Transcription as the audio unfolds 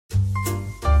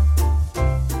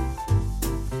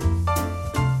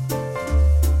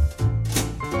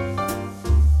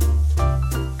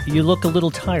You look a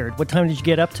little tired. What time did you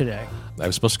get up today? I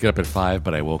was supposed to get up at 5,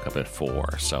 but I woke up at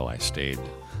 4, so I stayed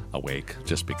awake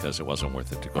just because it wasn't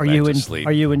worth it to go back to sleep.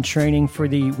 Are you in training for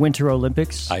the Winter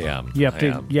Olympics? I am. You have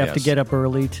to get up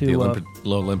early to the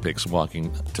Olympics,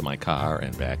 walking to my car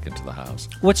and back into the house.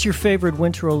 What's your favorite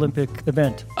Winter Olympic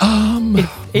event?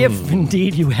 If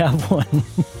indeed you have one.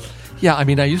 Yeah, I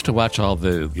mean, I used to watch all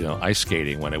the, ice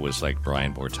skating when it was like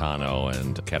Brian Bortano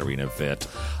and Katarina Witt.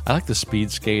 I like the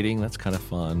speed skating. That's kind of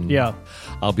fun. Yeah.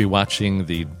 I'll be watching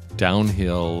the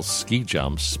downhill ski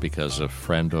jumps because a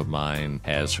friend of mine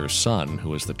has her son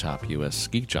who is the top U.S.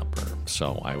 ski jumper.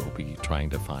 So I will be trying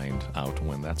to find out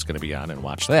when that's going to be on and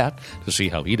watch that to see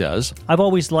how he does. I've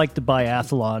always liked the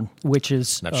biathlon, which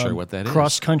is not sure what that is.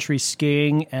 Cross-country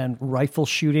skiing and rifle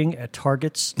shooting at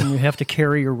targets. And you have to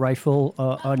carry your rifle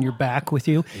on your back with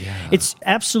you. Yeah. It's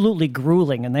absolutely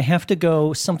grueling, and they have to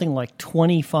go something like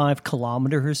 25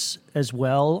 kilometers as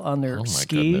well on their skis.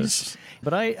 Goodness.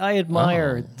 But I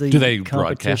admire the Do they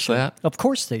broadcast that? Of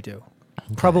course they do.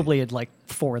 Okay. Probably at like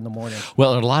 4 in the morning.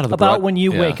 Well, a lot of the about when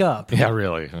you wake up. Yeah,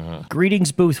 really. Uh-huh.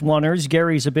 Greetings, Booth Oneers.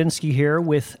 Gary Zabinski here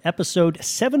with episode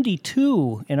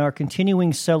 72 in our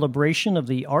continuing celebration of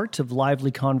the art of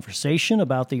lively conversation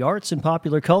about the arts and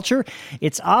popular culture.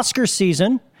 It's Oscar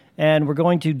season. And we're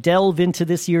going to delve into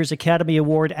this year's Academy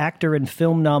Award actor and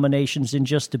film nominations in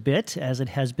just a bit, as it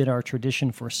has been our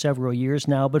tradition for several years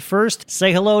now. But first,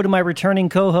 say hello to my returning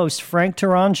co-host, Frank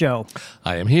Taranjo.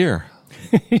 I am here.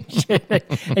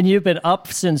 And you've been up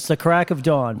since the crack of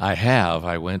dawn. I have.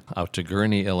 I went out to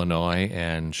Gurnee, Illinois,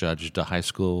 and judged a high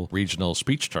school regional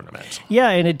speech tournament. Yeah,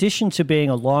 in addition to being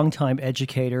a longtime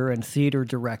educator and theater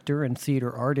director and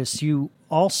theater artist, you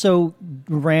also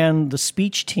ran the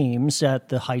speech teams at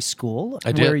the high school.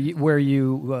 I did. Where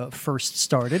you first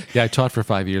started. Yeah, I taught for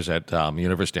 5 years at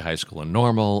University High School in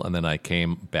Normal, and then I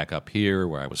came back up here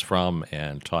where I was from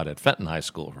and taught at Fenton High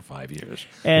School for 5 years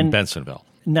in Bensenville.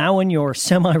 Now in your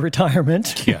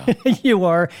semi-retirement, you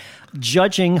are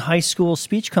judging high school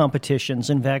speech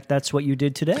competitions. In fact, that's what you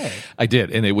did today. I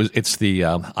did, and it's the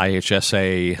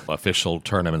IHSA official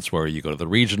tournaments where you go to the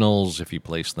regionals. If you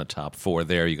place in the top 4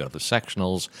 there, you go to the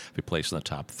sectionals. If you place in the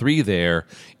top 3 there,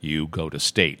 you go to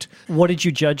state. What did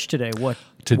you judge today? What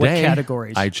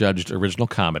categories? I judged original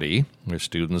comedy, where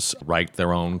students write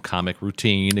their own comic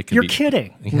routine. You're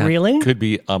kidding. Really? Could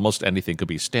be almost anything. Could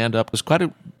be stand-up. It was quite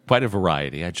a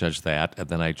variety. I judged that, and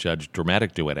then I judged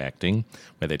dramatic duet acting,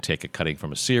 where they take a cutting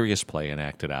from a serious play and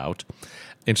act it out.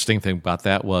 Interesting thing about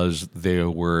that was there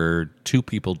were 2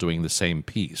 people doing the same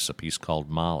piece, a piece called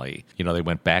Molly. They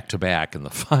went back to back in the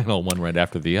final, one right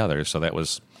after the other, so that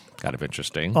was kind of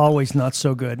interesting. Always not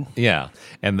so good. Yeah.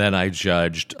 And then I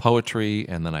judged poetry,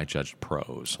 and then I judged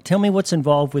prose. Tell me what's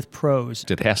involved with prose.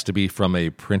 It has to be from a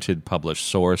printed, published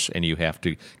source, and you have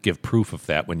to give proof of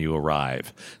that when you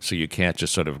arrive. So you can't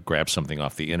just sort of grab something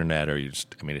off the internet, or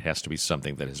it has to be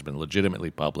something that has been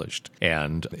legitimately published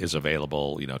and is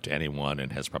available, to anyone,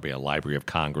 and has probably a Library of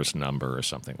Congress number or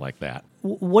something like that.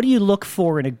 What do you look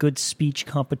for in a good speech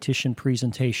competition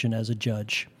presentation as a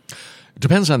judge?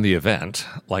 Depends on the event.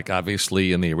 Like,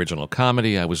 obviously, in the original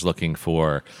comedy, I was looking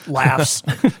for laughs.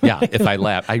 Yeah, if I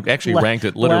laughed. I actually ranked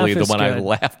it literally the one good. I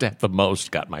laughed at the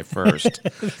most got my first.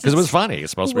 Because it was funny.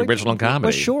 It's supposed to be original comedy.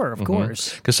 Well, sure, of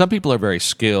course. Because some people are very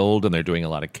skilled and they're doing a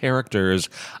lot of characters.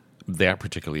 They aren't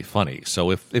particularly funny.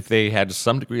 So if they had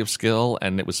some degree of skill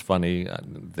and it was funny,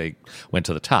 they went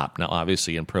to the top. Now,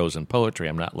 obviously, in prose and poetry,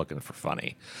 I'm not looking for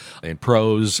funny. In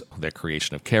prose, the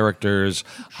creation of characters,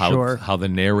 how the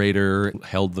narrator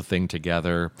held the thing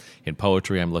together. In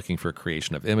poetry, I'm looking for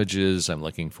creation of images. I'm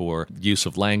looking for use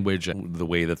of language, the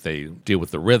way that they deal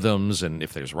with the rhythms, and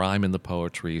if there's rhyme in the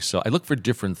poetry. So I look for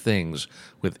different things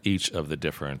with each of the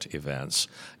different events.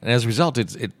 And as a result,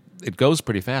 it goes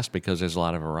pretty fast because there's a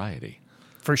lot of variety.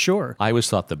 For sure. I always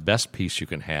thought the best piece you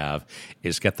can have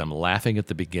is get them laughing at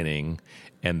the beginning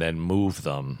and then move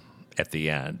them at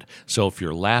the end. So if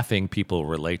you're laughing, people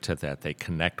relate to that. They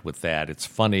connect with that. It's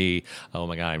funny. Oh,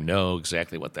 my God, I know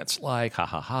exactly what that's like. Ha,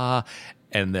 ha, ha.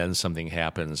 And then something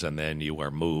happens, and then you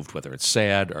are moved, whether it's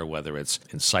sad or whether it's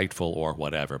insightful or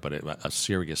whatever. But a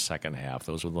serious second half,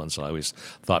 those are the ones I always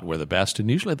thought were the best. And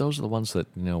usually those are the ones that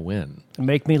win.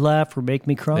 Make me laugh or make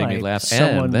me cry. Make me laugh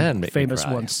Someone and then make famous me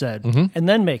cry. once said. And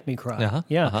then make me cry. Uh-huh.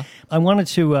 Yeah. Uh-huh. I wanted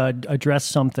to address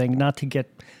something, not to get...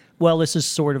 Well, this is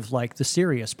sort of like the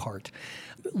serious part.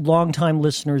 Longtime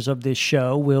listeners of this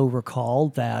show will recall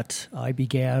that I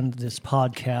began this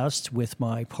podcast with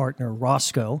my partner,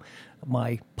 Roscoe,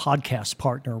 my podcast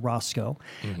partner, Roscoe.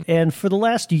 And for the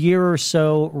last year or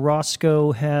so,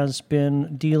 Roscoe has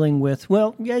been dealing with,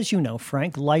 well, as you know,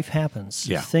 Frank, life happens.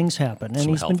 Yeah. Things happen. And Some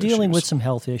he's been health dealing with issues. some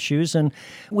health issues, and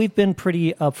we've been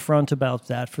pretty upfront about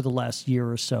that for the last year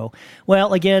or so.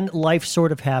 Well, again, life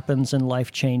sort of happens, and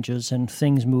life changes, and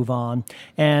things move on.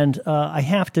 And I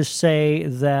have to say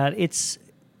that it's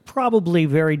probably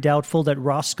very doubtful that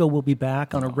Roscoe will be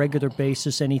back on a regular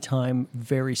basis anytime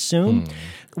very soon.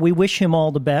 We wish him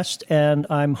all the best, and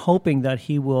I'm hoping that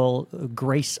he will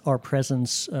grace our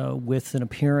presence with an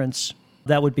appearance.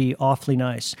 That would be awfully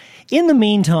nice. In the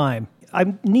meantime,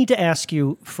 I need to ask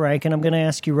you, Frank, and I'm going to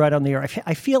ask you right on the air.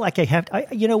 I feel like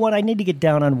you know what? I need to get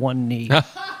down on one knee.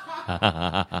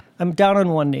 I'm down on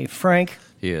one knee. Frank,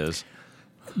 He is.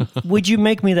 would you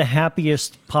make me the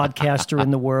happiest podcaster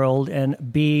in the world and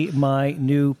be my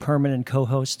new permanent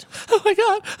co-host? Oh my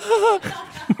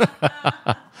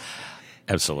God.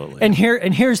 Absolutely. And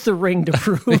here's the ring to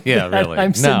prove yeah, that really.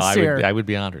 I'm No, sincere. I would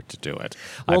be honored to do it.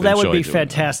 Well, I've that would be enjoyed doing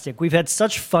fantastic. We've had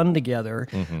such fun together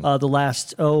the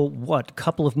last,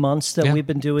 couple of months that Yeah. we've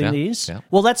been doing Yeah. these. Yeah.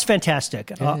 Well, that's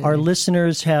fantastic. Our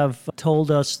listeners have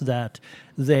told us that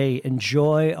they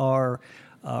enjoy our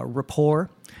rapport.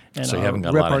 And So you our haven't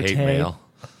got a lot of hate repartee. mail?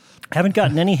 Haven't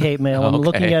gotten any hate mail. I'm Okay.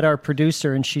 looking at our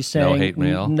producer, and she's saying, hate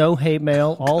mail? No hate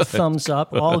mail, all thumbs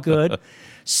up, all good.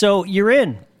 So you're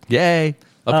in. Yay.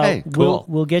 Okay, cool.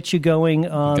 We'll get you going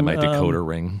on. Get my decoder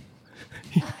ring.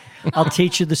 I'll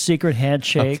teach you the secret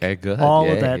handshake. Okay, good. All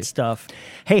of Yay. that stuff.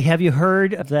 Hey, have you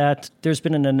heard that there's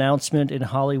been an announcement in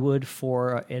Hollywood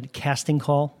for a casting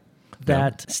call?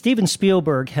 That Steven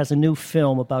Spielberg has a new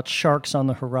film about sharks on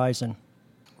the horizon.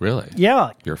 Really?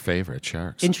 Yeah. Your favorite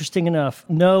sharks. Interesting enough.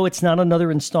 No, it's not another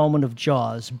installment of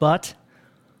Jaws, but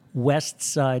West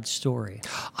Side Story.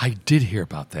 I did hear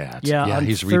about that. Yeah, on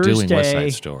he's Thursday, redoing West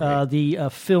Side Story. The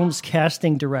film's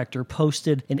casting director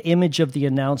posted an image of the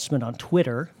announcement on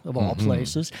Twitter, of all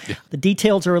places. The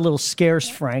details are a little scarce,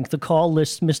 Frank. The call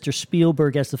lists Mr.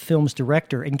 Spielberg as the film's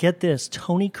director. And get this,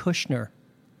 Tony Kushner,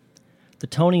 the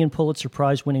Tony and Pulitzer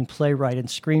Prize-winning playwright and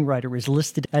screenwriter, is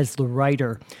listed as the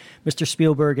writer. Mr.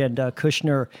 Spielberg and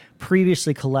Kushner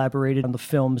previously collaborated on the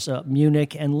films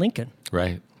Munich and Lincoln.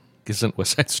 Right. Isn't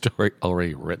West Side Story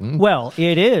already written? Well,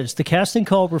 it is. The casting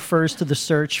call refers to the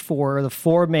search for the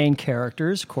four main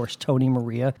characters, of course, Tony,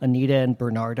 Maria, Anita, and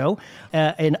Bernardo.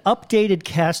 An updated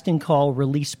casting call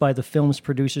released by the film's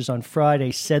producers on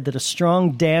Friday said that a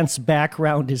strong dance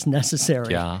background is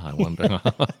necessary. Yeah, I wonder.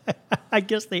 I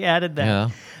guess they added that. Yeah.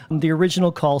 The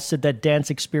original call said that dance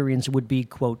experience would be,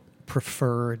 quote,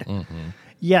 preferred.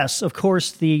 Yes, of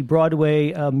course, the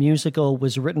Broadway musical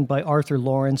was written by Arthur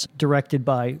Lawrence, directed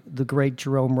by the great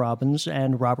Jerome Robbins,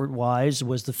 and Robert Wise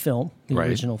was the film, the Right,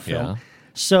 original film. yeah.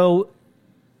 So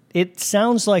it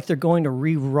sounds like they're going to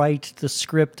rewrite the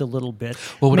script a little bit,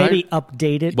 Well, what maybe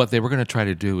update it. What they were going to try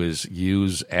to do is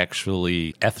use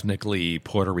actually ethnically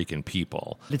Puerto Rican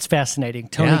people. It's fascinating.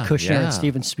 Tony Yeah, Kushner yeah. and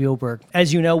Steven Spielberg.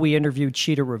 As you know, we interviewed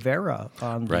Cheetah Rivera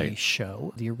on the Right.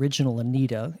 show, the original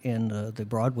Anita in the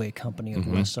Broadway company of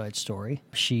West Side Story.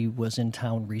 She was in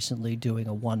town recently doing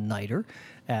a one-nighter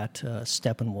at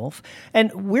Steppenwolf.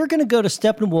 And we're going to go to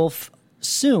Steppenwolf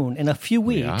soon, in a few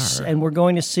weeks, are. and we're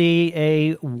going to see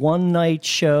a one-night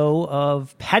show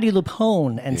of Patti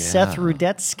LuPone and Seth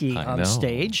Rudetsky I on know.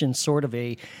 stage, and sort of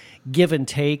a give and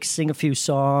take, sing a few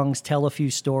songs, tell a few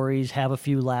stories, have a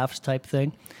few laughs type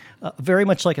thing. Very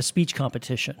much like a speech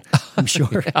competition, I'm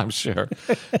sure. I'm sure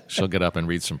she'll get up and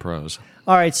read some prose.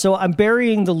 All right, so I'm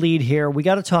burying the lead here. We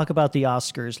got to talk about the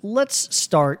Oscars. Let's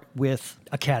start with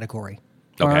a category.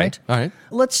 All Okay. right? All right.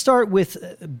 Let's start with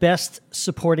Best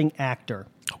Supporting Actor.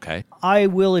 Okay. I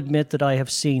will admit that I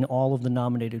have seen all of the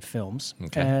nominated films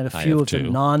Okay. and a I few have of the too.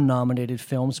 non-nominated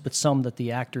films, but some that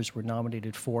the actors were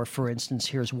nominated for. For instance,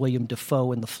 here's William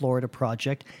Dafoe in The Florida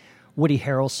Project, Woody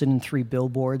Harrelson in Three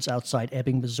Billboards Outside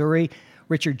Ebbing, Missouri,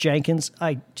 Richard Jenkins.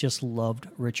 I just loved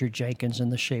Richard Jenkins in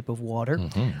The Shape of Water.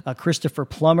 Christopher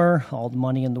Plummer, All the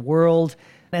Money in the World.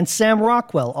 And Sam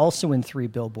Rockwell, also in Three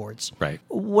Billboards. Right.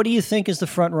 What do you think is the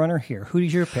front runner here?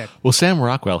 Who's your pick? Well, Sam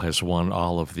Rockwell has won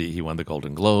he won the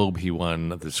Golden Globe, he won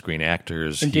the Screen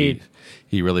Actors. Indeed.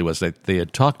 He really was. They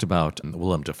had talked about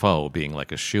Willem Dafoe being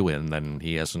like a shoo-in, then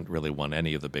he hasn't really won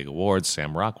any of the big awards.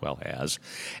 Sam Rockwell has.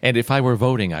 And if I were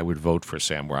voting, I would vote for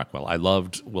Sam Rockwell. I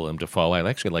loved Willem Dafoe. I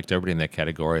actually liked everybody in that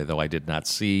category, though I did not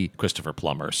see Christopher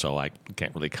Plummer, so I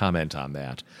can't really comment on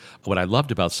that. What I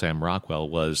loved about Sam Rockwell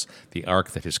was the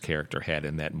arc that that his character had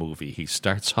in that movie. He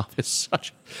starts off as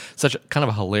such a kind of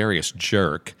a hilarious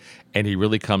jerk, and he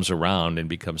really comes around and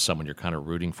becomes someone you're kind of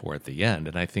rooting for at the end.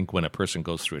 And I think when a person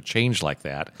goes through a change like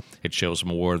that, it shows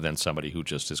more than somebody who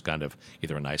just is kind of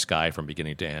either a nice guy from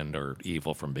beginning to end or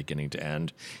evil from beginning to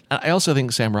end. I also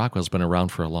think Sam Rockwell's been around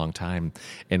for a long time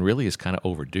and really is kind of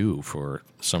overdue for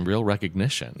some real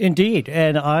recognition. Indeed,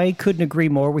 and I couldn't agree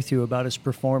more with you about his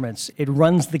performance. It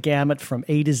runs the gamut from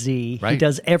A to Z. Right. He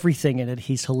does everything in it.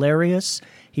 He's hilarious.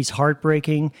 He's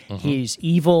heartbreaking. He's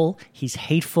evil. He's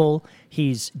hateful.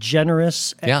 He's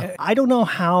generous. Yeah. I don't know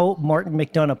how Martin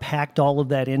McDonagh packed all of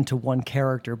that into one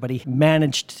character, but he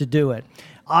managed to do it.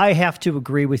 I have to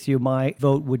agree with you. My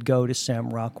vote would go to Sam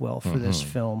Rockwell for this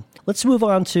film. Let's move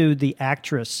on to the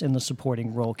actress in the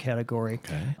supporting role category.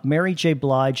 Okay. Mary J.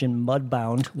 Blige in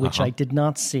Mudbound, which I did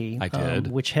not see. I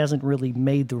did. Which hasn't really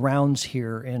made the rounds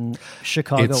here in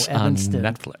Chicago, It's Evanston.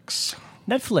 on Netflix.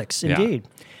 Netflix, Yeah. indeed.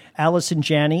 Allison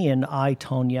Janney in I,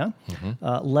 Tonya.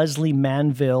 Leslie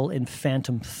Manville in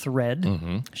Phantom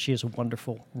Thread. She has a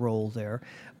wonderful role there.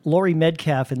 Laurie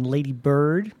Metcalf in Lady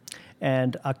Bird.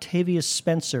 And Octavia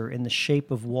Spencer in The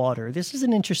Shape of Water. This is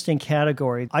an interesting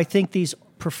category. I think these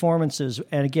performances,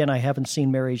 and again, I haven't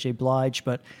seen Mary J. Blige,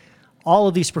 but all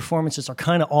of these performances are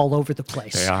kind of all over the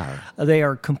place. They are. They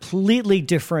are completely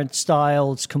different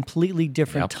styles, completely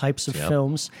different types of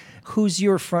films. Who's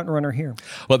your front runner here?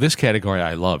 Well, this category,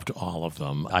 I loved all of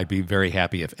them. I'd be very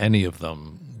happy if any of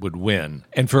them would win.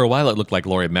 And for a while, it looked like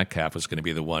Laurie Metcalf was going to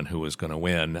be the one who was going to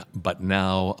win. But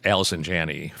now, Allison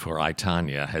Janney for I,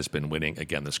 Tonya has been winning,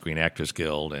 again, the Screen Actors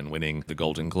Guild and winning the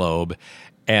Golden Globe.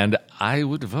 And I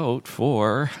would vote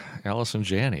for Allison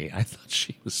Janney. I thought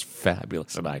she was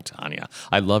fabulous in I, Tonya.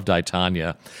 I loved I,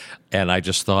 Tonya, and I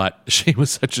just thought she was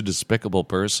such a despicable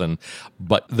person.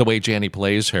 But the way Janney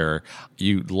plays her,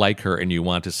 you like her and you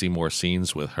want to see more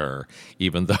scenes with her,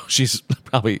 even though she's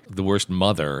probably the worst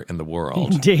mother in the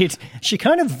world. Indeed. She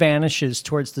kind of vanishes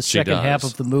towards the second does. half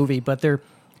of the movie, but they're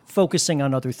focusing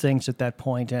on other things at that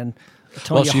point, and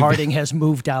Tonya Harding has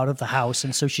moved out of the house,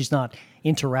 and so she's not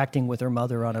interacting with her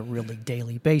mother on a really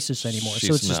daily basis anymore.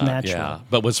 So it's just natural. Yeah.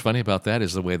 But what's funny about that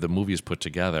is the way the movie is put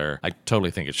together. I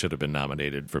totally think it should have been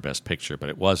nominated for Best Picture, but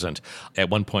it wasn't. At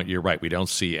one point, you're right, we don't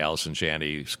see Allison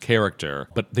Janney's character,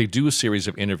 but they do a series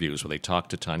of interviews where they talk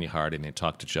to Tonya Harding, they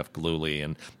talk to Jeff Gillooly,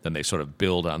 and then they sort of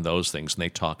build on those things, and they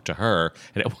talk to her.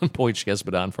 And at one point, she has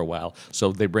been on for a while,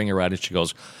 so they bring her out, and she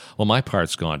goes, well, my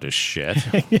part's gone to shit.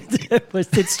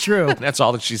 It's true. That's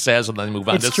all that she says, and then they move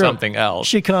on to true. something else.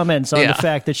 She comments on the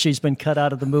fact that she's been cut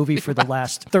out of the movie for the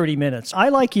last 30 minutes. I,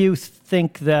 like you,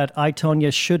 think that I,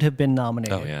 Tonya should have been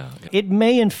nominated. Oh, yeah. It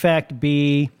may, in fact,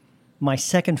 be my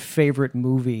second favorite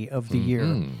movie of the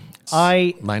year.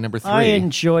 My number 3. I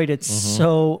enjoyed it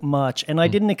so much, and I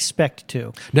didn't expect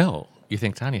to. No. You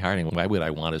think Tonya Harding, why would I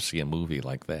want to see a movie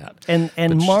like that? And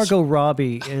Margot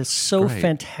Robbie is so great.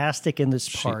 Fantastic in this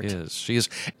part. She is.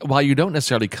 While you don't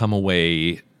necessarily come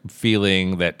away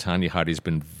feeling that Tonya Harding's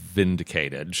been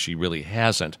vindicated, she really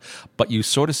hasn't, but you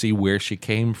sort of see where she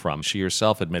came from. She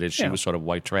herself admitted she was sort of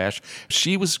white trash.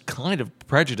 She was kind of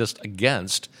prejudiced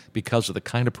against because of the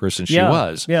kind of person she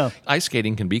was. Yeah. Ice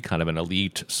skating can be kind of an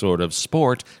elite sort of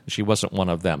sport. She wasn't one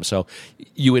of them. So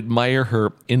you admire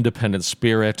her independent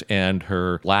spirit and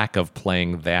her lack of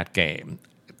playing that game.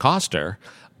 It cost her,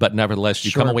 but nevertheless,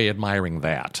 you come away admiring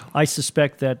that. I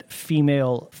suspect that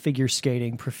female figure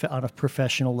skating on a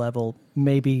professional level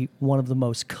may be one of the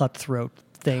most cutthroat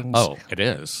things it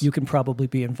is. you can probably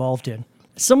be involved in.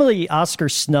 Some of the Oscar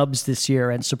snubs this year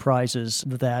and surprises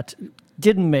that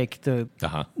didn't make the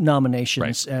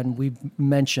nominations, and we've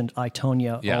mentioned I,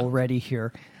 Tonya already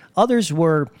here. Others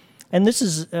were, and this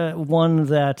is one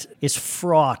that is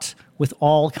fraught with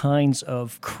all kinds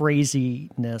of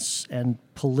craziness and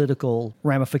political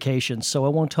ramifications, so I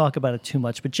won't talk about it too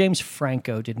much. But James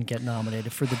Franco didn't get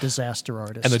nominated for The Disaster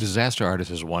Artist. And The Disaster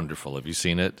Artist is wonderful. Have you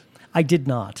seen it? I did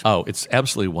not. Oh, it's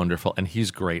absolutely wonderful, and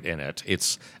he's great in it.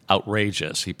 It's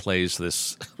outrageous. He plays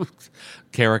this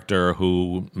character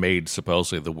who made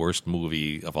supposedly the worst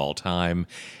movie of all time,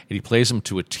 and he plays him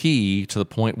to a T, to the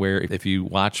point where if you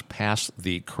watch past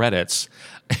the credits,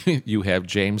 you have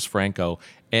James Franco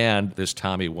and this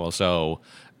Tommy Wiseau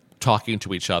talking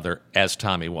to each other as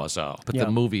Tommy Wiseau. But the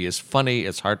movie is funny,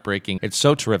 it's heartbreaking, it's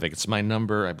so terrific. It's my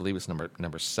I believe it's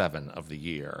number 7 of the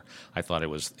year. I thought it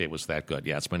was that good.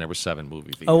 Yeah, it's my number 7 movie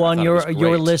of the year. On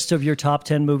your list of your top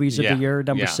 10 movies of the year,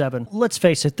 number 7. Let's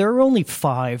face it, there are only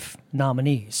 5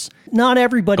 nominees. Not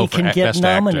everybody for can get Best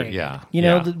Actor, nominated. yeah, You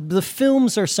know, yeah. the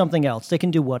films are something else. They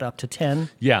can do what, up to 10?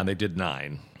 Yeah, and they did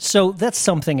 9. So that's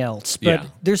something else. But Yeah.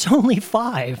 there's only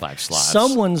 5. 5 slots.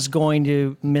 Someone's going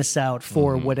to miss out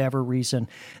for whatever reason.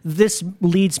 This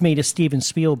leads me to Steven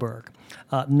Spielberg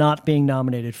not being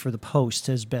nominated for The Post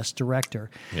as Best Director.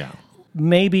 Yeah.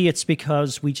 Maybe it's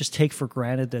because we just take for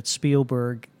granted that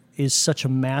Spielberg is such a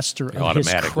master of his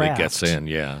Automatically craft. gets in,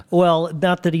 yeah. Well,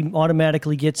 not that he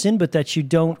automatically gets in, but that you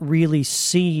don't really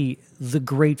see the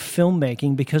great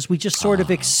filmmaking because we just sort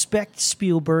of expect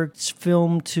Spielberg's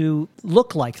film to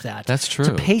look like that. That's true.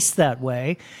 To pace that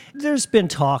way. There's been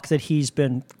talk that he's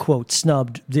been, quote,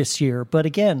 snubbed this year. But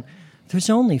again, there's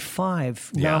only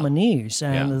 5 Yeah. nominees,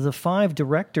 and Yeah. the 5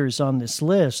 directors on this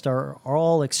list are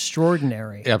all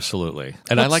extraordinary. Absolutely.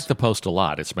 And I like The Post a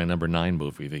lot. It's my number 9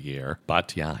 movie of the year.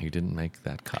 But yeah, he didn't make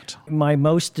that cut. My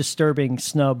most disturbing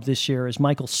snub this year is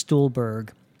Michael Stuhlbarg,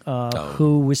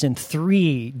 who was in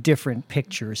 3 different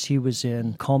pictures. He was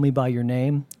in Call Me By Your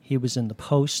Name, he was in The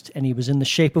Post, and he was in The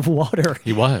Shape of Water.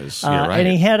 He was. You're right. And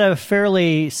he had a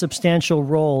fairly substantial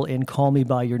role in Call Me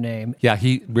By Your Name. Yeah,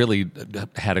 he really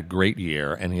had a great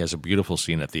year, and he has a beautiful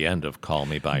scene at the end of Call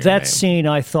Me By Your Name. That scene,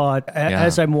 I thought,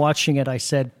 as I'm watching it, I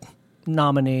said,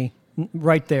 nominee.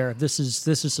 Right there, this is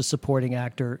a supporting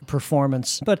actor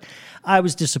performance. But I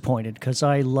was disappointed because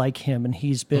I like him, and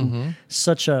he's been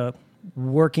such a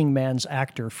working man's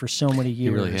actor for so many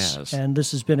years. He really has. And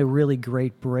this has been a really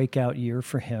great breakout year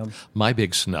for him. My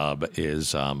big snub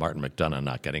is Martin McDonagh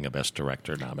not getting a Best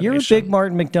Director nomination. You're a big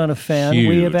Martin McDonagh fan. We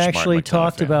Huge have actually Martin McDonagh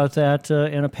talked fan. about that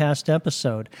in a past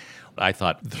episode. I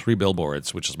thought Three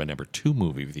Billboards, which is my number 2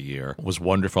 movie of the year, was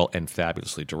wonderful and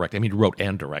fabulously directed. I mean, he wrote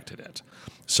and directed it.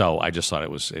 So I just thought it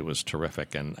was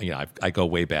terrific. And I go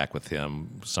way back with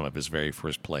him. Some of his very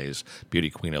first plays, Beauty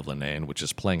Queen of Leenane, which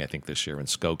is playing, I think, this year in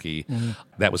Skokie.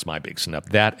 That was my big snub.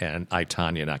 That and I,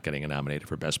 Tonya, not getting nominated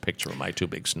for Best Picture were my 2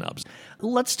 big snubs.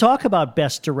 Let's talk about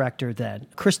Best Director then.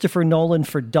 Christopher Nolan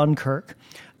for Dunkirk,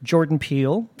 Jordan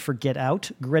Peele for Get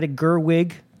Out, Greta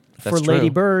Gerwig for That's Lady true.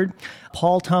 Bird,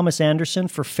 Paul Thomas Anderson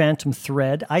for Phantom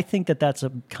Thread. I think that's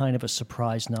a kind of a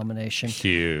surprise nomination.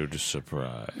 Huge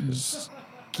surprise.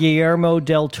 Guillermo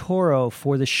del Toro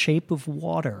for The Shape of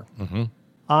Water.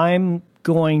 I'm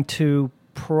going to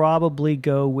probably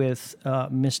go with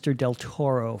Mr. del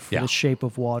Toro for Yeah. The Shape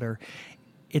of Water.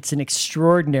 It's an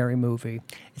extraordinary movie.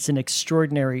 It's an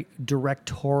extraordinary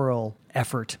directorial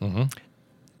effort.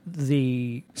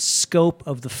 The scope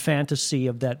of the fantasy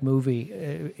of that movie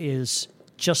is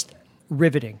just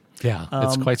riveting. Yeah,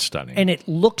 it's quite stunning. And it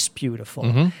looks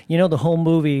beautiful. You know, the whole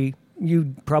movie,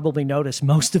 you probably notice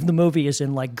most of the movie is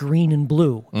in like green and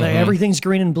blue. Like, everything's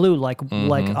green and blue, like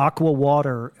aqua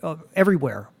water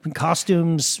everywhere.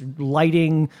 Costumes,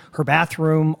 lighting, her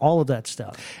bathroom, all of that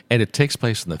stuff. And it takes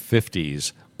place in the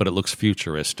 50s, but it looks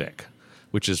futuristic,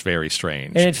 which is very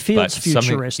strange. And it feels But something-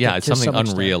 futuristic Yeah, it's to something some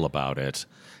extent. unreal about it.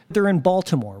 They're in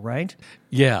Baltimore, right?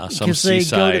 Yeah, some Because they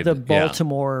seaside. go to the yeah.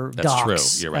 Baltimore That's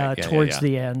docks true. You're right. Yeah, towards yeah.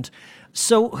 the end.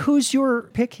 So who's your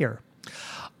pick here?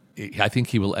 I think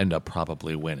he will end up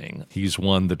probably winning. He's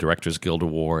won the Directors Guild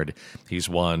Award. He's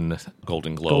won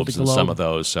Golden Globes and some Globe. of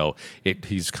those. So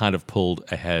he's kind of pulled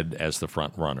ahead as the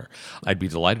front runner. I'd be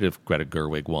delighted if Greta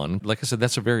Gerwig won. Like I said,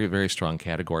 that's a very, very strong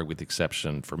category with the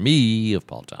exception, for me, of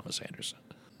Paul Thomas Anderson.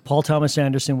 Paul Thomas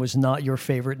Anderson was not your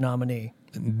favorite nominee.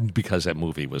 Because that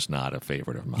movie was not a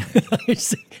favorite of mine. I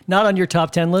see. Not on your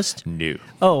top 10 list? No.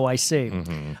 Oh, I see.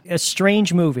 A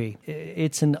strange movie.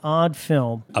 It's an odd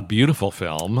film. A beautiful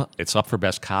film. It's up for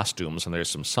best costumes, and there's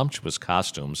some sumptuous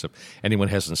costumes. If anyone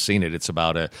hasn't seen it, it's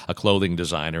about a clothing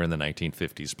designer in the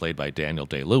 1950s played by Daniel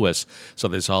Day-Lewis. So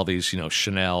there's all these,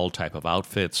 Chanel type of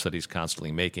outfits that he's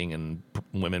constantly making and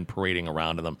women parading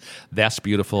around in them. That's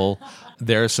beautiful.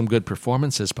 There are some good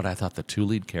performances, but I thought the 2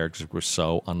 lead characters were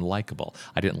so unlikable.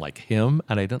 I didn't like him,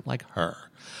 and I didn't like her.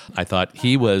 I thought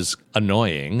he was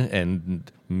annoying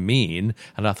and mean,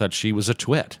 and I thought she was a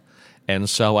twit. And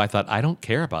so I thought, I don't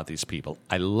care about these people.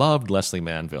 I loved Leslie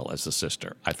Manville as the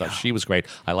sister. I thought she was great.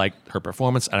 I liked her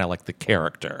performance, and I liked the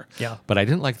character. Yeah. But I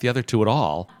didn't like the other 2 at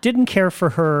all. Didn't care for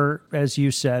her, as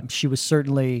you said. She was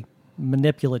certainly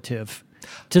manipulative,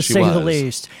 to She say the was.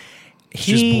 least.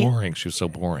 She's boring. She was so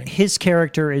boring. His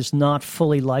character is not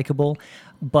fully likable,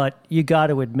 but you got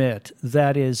to admit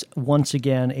that is once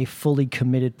again a fully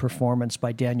committed performance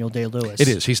by Daniel Day-Lewis. It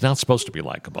is. He's not supposed to be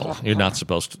likable. You're not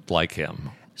supposed to like him.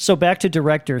 So back to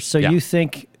directors. So Yeah. you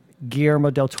think Guillermo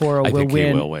del Toro I will think he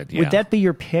win? will win, yeah. Would that be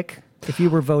your pick if you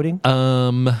were voting?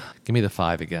 Give me the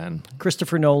 5 again.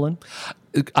 Christopher Nolan.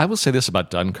 I will say this about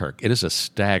Dunkirk. It is a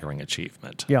staggering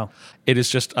achievement. Yeah. It is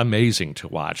just amazing to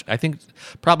watch. I think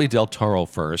probably Del Toro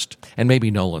first, and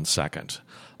maybe Nolan second.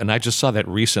 And I just saw that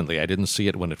recently. I didn't see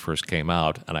it when it first came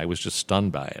out, and I was just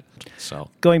stunned by it. So,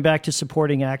 going back to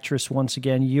supporting actress once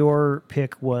again, your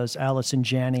pick was Allison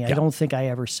Janney. I don't think I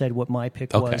ever said what my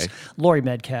pick was. Laurie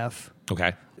Metcalf.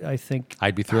 Okay. I think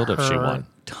I'd be thrilled if she won.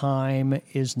 Time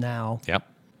is now. Yep.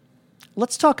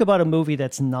 Let's talk about a movie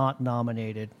that's not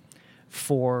nominated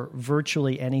for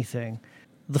virtually anything.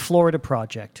 The Florida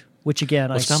Project, which again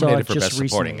I saw nominated for just Best recently.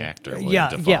 Supporting Actor.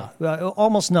 William Dafoe.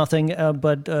 Almost nothing,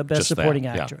 but Best Just Supporting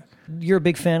that, yeah. Actor. You're a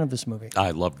big fan of this movie.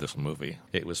 I loved this movie.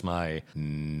 It was my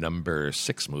number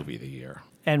 6 movie of the year.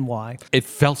 And why? It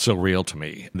felt so real to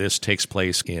me. This takes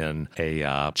place in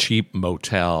a cheap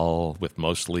motel with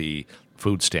mostly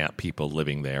food stamp people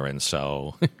living there, and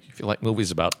so if you like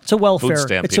movies about It's a welfare. food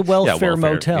stamp It's a people, welfare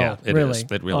motel. Yeah, it really.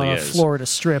 is. It really on is. A Florida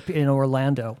Strip in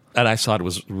Orlando. And I thought it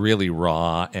was really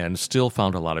raw and still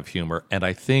found a lot of humor. And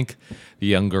I think the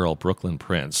young girl, Brooklyn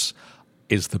Prince,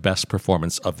 is the best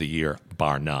performance of the year,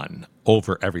 bar none,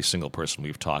 over every single person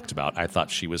we've talked about. I thought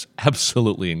she was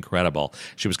absolutely incredible.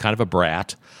 She was kind of a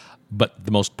brat, but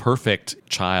the most perfect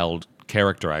child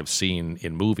character I've seen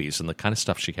in movies, and the kind of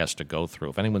stuff she has to go through.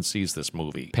 If anyone sees this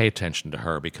movie, pay attention to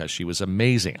her because she was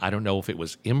amazing. I don't know if it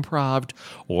was improv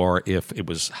or if it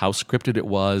was how scripted it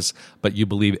was, but you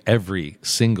believe every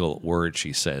single word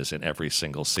she says in every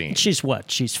single scene. She's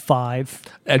what? She's 5?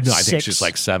 No, I think 6? she's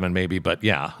like 7 maybe, but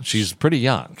yeah, she's pretty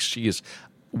young. She is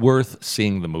worth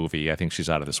seeing the movie. I think she's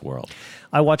out of this world.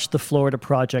 I watched The Florida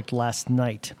Project last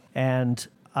night, and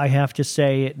I have to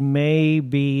say it may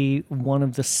be one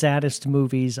of the saddest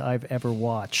movies I've ever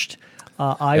watched.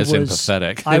 I was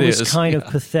pathetic. I It was is. kind of Yeah.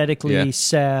 pathetically Yeah.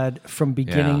 sad from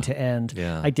beginning Yeah. to end.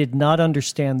 Yeah. I did not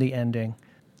understand the ending,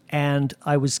 and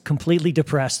I was completely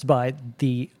depressed by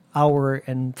the hour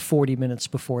and 40 minutes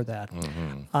before that.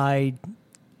 Mm-hmm. I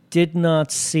did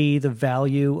not see the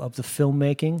value of the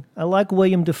filmmaking. I like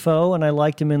William Dafoe, and I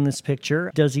liked him in this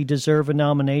picture. Does he deserve a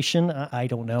nomination? I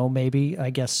don't know, maybe.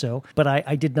 I guess so. But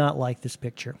I did not like this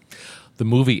picture. The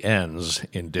movie ends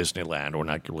in Disneyland. We're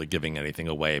not really giving anything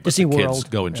away, but Disney the kids World.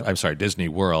 go into, I'm sorry, Disney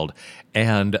World.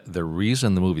 And the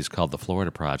reason the movie's called The Florida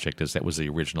Project is that was the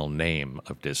original name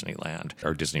of Disneyland,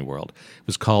 or Disney World. It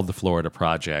was called The Florida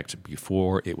Project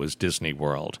before it was Disney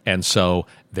World. And so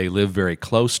they live very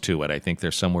close to it. I think they're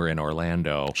somewhere in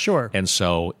Orlando. Sure. And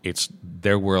so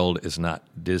their world is not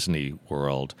Disney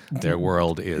World. Their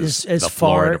world is the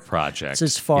Florida Project. It's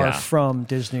as far Yeah. from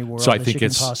Disney World So I as think you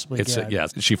it's can possibly get. yeah.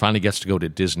 She finally gets to go to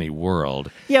Disney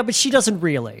World. Yeah, but she doesn't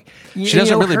really. She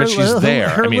doesn't really, but she's there.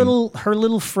 Her I mean-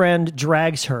 little friend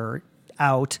drags her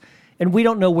out, and we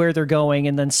don't know where they're going.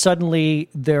 And then suddenly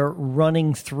they're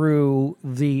running through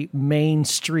the main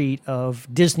street of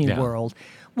Disney Yeah. World.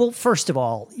 Well, first of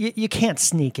all, you can't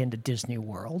sneak into Disney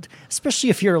World, especially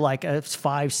if you're like a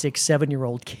 5, 6,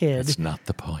 7-year-old kid. That's not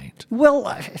the point. Well,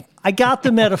 I got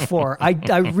the metaphor. I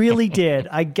really did.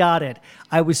 I got it.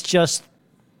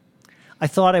 I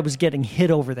thought I was getting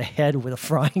hit over the head with a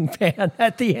frying pan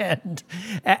at the end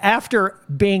after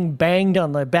being banged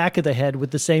on the back of the head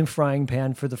with the same frying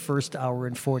pan for the first hour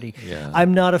and 40. Yeah.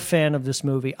 I'm not a fan of this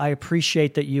movie. I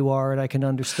appreciate that you are, and I can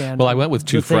understand Well, I went with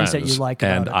two the things friends, that you like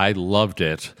and about it. I loved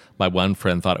it. My one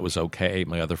friend thought it was okay.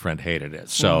 My other friend hated it.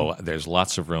 So there's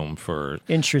lots of room for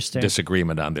Interesting.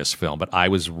 disagreement on this film. But I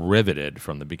was riveted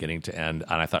from the beginning to end,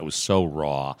 and I thought it was so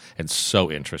raw and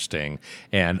so interesting.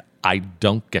 And I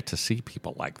don't get to see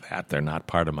people like that. They're not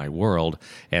part of my world.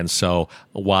 And so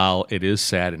while it is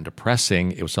sad and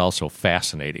depressing, it was also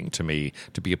fascinating to me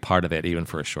to be a part of that even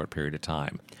for a short period of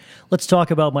time. Let's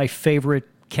talk about my favorite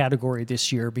category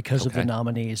this year because of the Okay.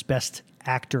 nominees. Best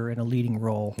Actor in a Leading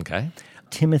Role. Okay?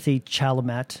 Timothy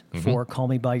Chalamet for Call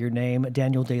Me By Your Name.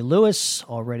 Daniel Day-Lewis,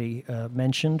 already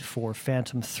mentioned, for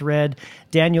Phantom Thread.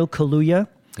 Daniel Kaluuya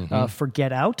for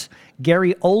Get Out.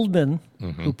 Gary Oldman,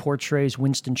 who portrays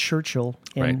Winston Churchill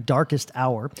in Right. Darkest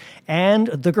Hour. And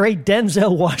the great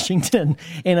Denzel Washington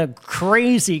in a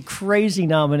crazy, crazy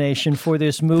nomination for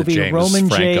this movie, James Roman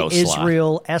Franco J. slot.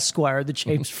 Israel Esquire, the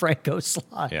James Franco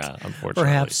slot. Yeah, unfortunately.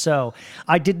 Perhaps so.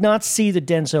 I did not see the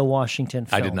Denzel Washington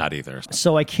film. I did not either.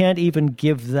 So I can't even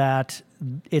give that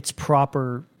its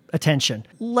proper attention.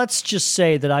 Let's just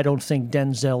say that I don't think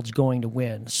Denzel's going to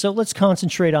win. So let's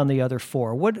concentrate on the other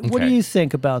 4. What do Okay. you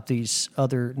think about these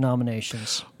other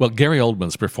nominations? Well, Gary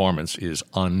Oldman's performance is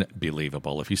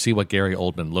unbelievable. If you see what Gary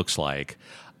Oldman looks like,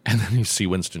 And then you see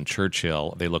Winston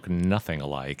Churchill. They look nothing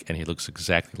alike, and he looks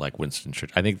exactly like Winston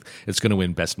Churchill. I think it's going to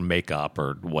win Best Makeup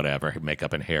or whatever,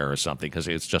 makeup and hair or something, because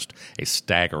it's just a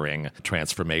staggering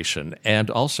transformation. And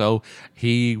also,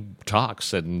 he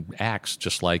talks and acts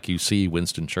just like you see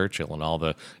Winston Churchill in all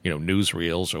the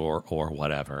newsreels or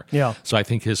whatever. Yeah. So I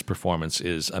think his performance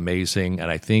is amazing, and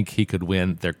I think he could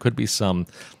win. There could be some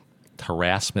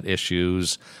harassment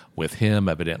issues with him.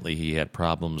 Evidently, he had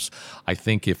problems. I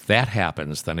think if that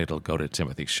happens, then it'll go to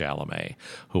Timothée Chalamet,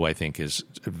 who I think is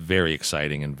very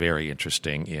exciting and very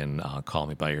interesting in Call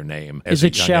Me By Your Name. Is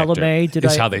it Chalamet?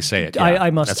 Is how they say it. Yeah.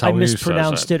 I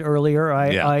mispronounced it earlier.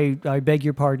 I beg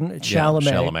your pardon. Chalamet.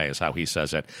 Yeah, Chalamet is how he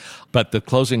says it. But the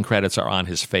closing credits are on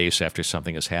his face after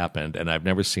something has happened, and I've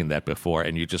never seen that before.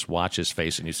 And you just watch his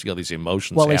face, and you see all these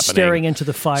emotions happening. He's staring into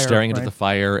the fire. Staring into the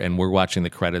fire, and we're watching the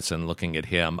credits and looking at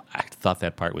him. I thought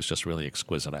that part was just really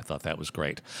exquisite. I thought that was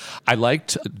great. I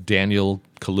liked Daniel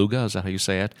Kaluuya. Is that how you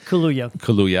say it?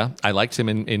 Kaluuya. I liked him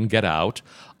in Get Out.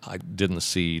 I didn't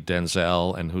see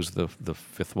Denzel, and who's the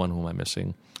fifth one? Who am I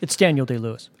missing? It's Daniel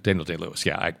Day-Lewis. Daniel Day-Lewis,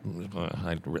 yeah.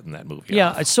 I'd written that movie.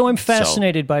 Yeah, so I'm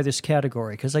fascinated by this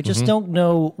category because I just don't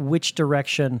know which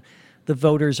direction the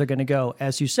voters are going to go.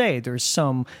 As you say, there's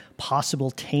some possible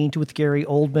taint with Gary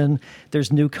Oldman.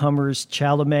 There's newcomers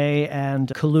Chalamet and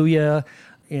Kaluuya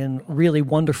in really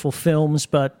wonderful films,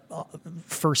 but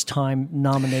first-time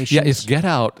nominations. Yeah, if Get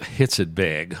Out hits it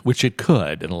big, which it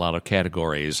could in a lot of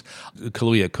categories,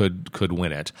 Kaluuya could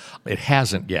win it. It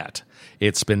hasn't yet.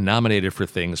 It's been nominated for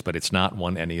things, but it's not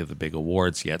won any of the big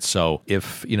awards yet. So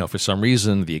if, for some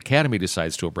reason the Academy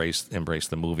decides to embrace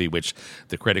the movie, which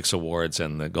the Critics Awards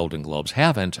and the Golden Globes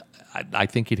haven't, I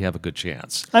think he'd have a good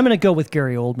chance. I'm going to go with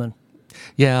Gary Oldman.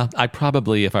 Yeah,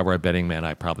 if I were a betting man,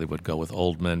 I probably would go with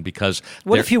Oldman because...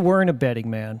 What if you weren't a betting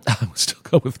man? I would still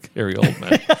go with Gary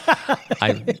Oldman.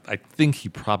 I think he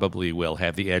probably will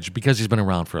have the edge because he's been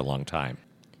around for a long time.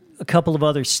 A couple of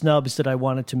other snubs that I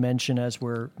wanted to mention as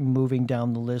we're moving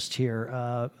down the list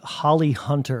here. Holly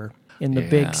Hunter in The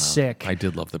Big Sick. I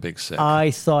did love The Big Sick.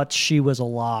 I thought she was a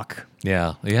lock.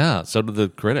 Yeah. So did the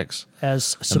critics.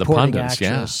 As supporting and the pundits,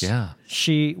 actress. Yeah.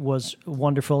 She was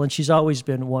wonderful, and she's always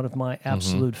been one of my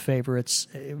absolute favorites.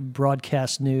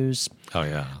 Broadcast News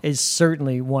is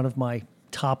certainly one of my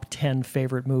top 10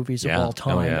 favorite movies of all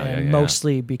time,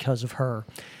 mostly because of her.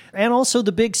 And also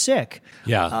The Big Sick.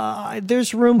 Yeah.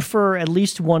 There's room for at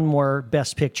least one more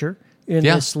Best Picture in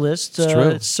this list. It's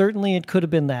true. Certainly it could have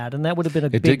been that, and that would have been a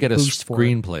big boost for it.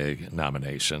 It did get a screenplay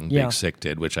nomination, Big Sick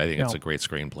did, which I think it's a great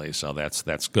screenplay, so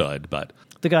that's good. But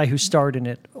the guy who starred in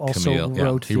it also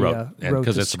wrote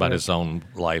because it's about script. His own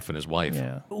life and his wife.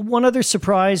 Yeah. One other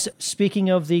surprise, speaking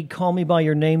of the Call Me By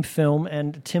Your Name film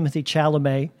and Timothée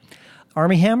Chalamet,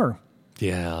 Armie Hammer.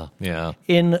 Yeah.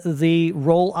 In the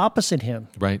role opposite him.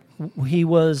 Right. He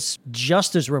was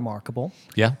just as remarkable.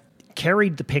 Yeah.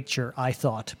 Carried the picture, I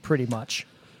thought, pretty much.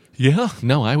 Yeah.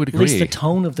 No, I would agree. At least the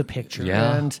tone of the picture.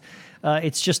 Yeah. And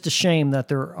it's just a shame that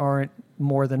there aren't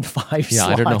more than 5 slots. Yeah,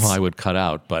 I don't know how I would cut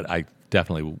out, but I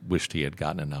definitely wished he had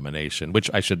gotten a nomination, which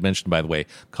I should mention, by the way,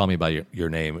 Call Me By Your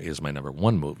Name is my number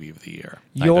one movie of the year.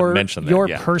 I haven't mentioned that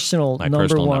yet. Personal my number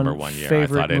personal one number 1 year.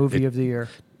 favorite movie of the year.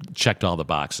 Checked all the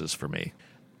boxes for me.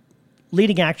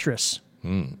 Leading actress.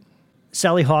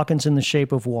 Sally Hawkins in The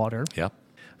Shape of Water. Yep.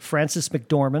 Frances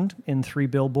McDormand in 3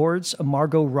 Billboards.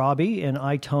 Margot Robbie in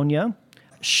I, Tonya.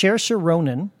 Saoirse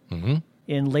Ronan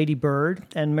in Lady Bird.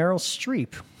 And Meryl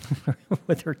Streep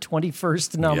with her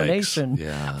 21st nomination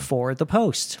for The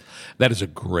Post. That is a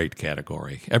great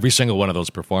category. Every single one of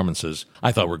those performances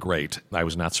I thought were great. I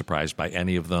was not surprised by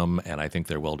any of them, and I think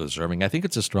they're well-deserving. I think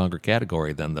it's a stronger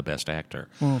category than the Best Actor.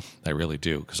 I really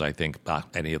do, because I think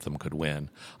any of them could win.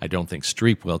 I don't think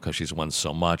Streep will, because she's won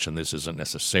so much, and this isn't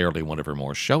necessarily one of her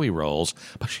more showy roles,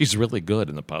 but she's really good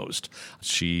in The Post.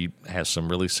 She has some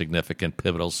really significant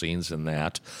pivotal scenes in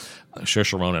that.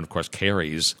 Saoirse Ronan, of course,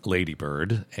 carries Lady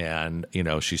Bird, and,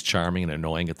 she's charming and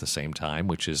annoying at the same time,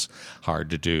 which is hard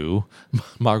to do.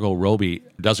 Margot Robbie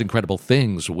does incredible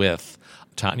things with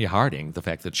Tonya Harding, the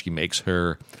fact that she makes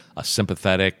her a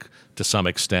sympathetic, to some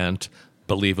extent,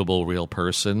 believable, real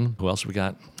person. Who else we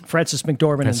got? Frances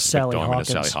McDormand and Sally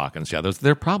Hawkins. Yeah,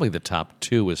 they're probably the top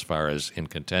two as far as in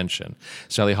contention.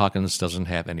 Sally Hawkins doesn't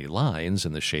have any lines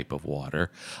in The Shape of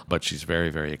Water, but she's very,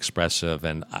 very expressive,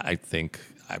 and I think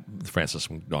Frances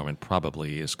McDormand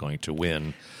probably is going to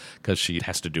win because she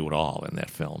has to do it all in that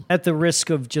film. At the risk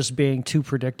of just being too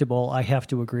predictable, I have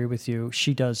to agree with you.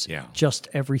 She does just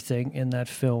everything in that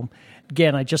film.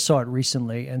 Again, I just saw it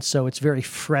recently, and so it's very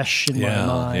fresh in my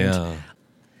mind. Yeah.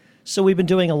 So we've been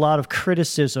doing a lot of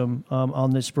criticism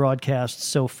on this broadcast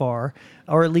so far,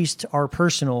 or at least our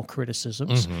personal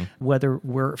criticisms, whether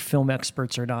we're film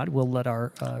experts or not. We'll let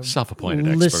our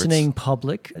self-appointed listening experts.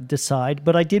 Public decide.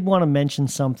 But I did want to mention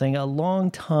something. A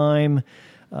long-time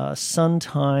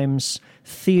Sun-Times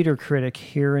theater critic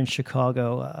here in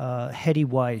Chicago, Hetty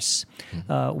Weiss,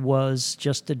 was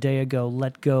just a day ago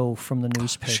let go from the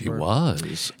newspaper. She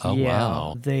was? Oh, yeah,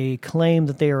 wow. They claim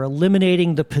that they are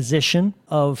eliminating the position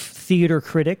of theater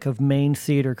critic, of main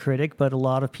theater critic, but a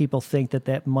lot of people think that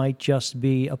that might just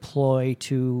be a ploy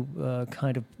to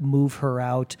kind of move her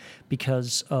out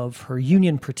because of her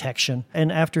union protection.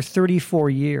 And after 34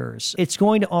 years, it's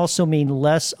going to also mean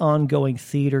less ongoing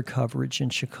theater coverage in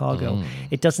Chicago.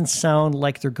 It doesn't sound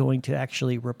like they're going to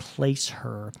actually replace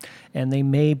her, and they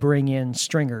may bring in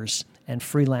stringers and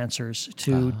freelancers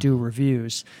to do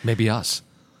reviews. Maybe us.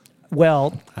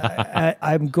 Well,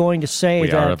 I'm going to say We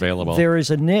are that available. there is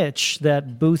a niche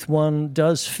that Booth One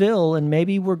does fill, and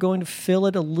maybe we're going to fill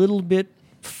it a little bit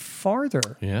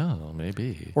farther. Yeah,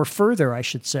 maybe. Or further, I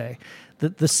should say.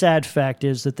 The sad fact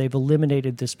is that they've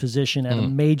eliminated this position at a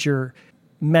major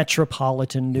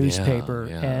metropolitan newspaper,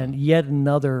 yeah. and yet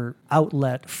another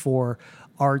outlet for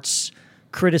arts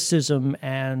criticism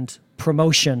and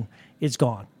promotion is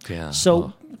gone. Yeah.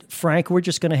 So, Frank, we're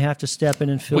just going to have to step in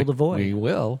and fill the void. We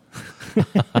will.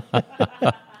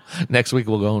 Next week,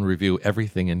 we'll go and review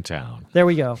everything in town. There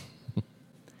we go.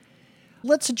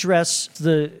 Let's address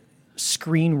the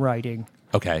screenwriting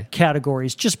Okay.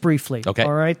 categories just briefly. Okay.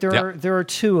 All right. Yep. There are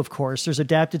two, of course. There's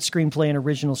adapted screenplay and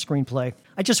original screenplay.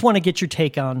 I just want to get your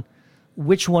take on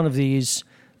which one of these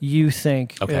you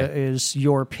think is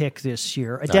your pick this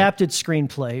year. Adapted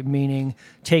screenplay, meaning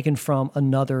taken from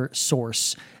another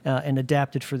source and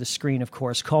adapted for the screen, of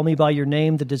course. Call Me By Your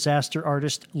Name, The Disaster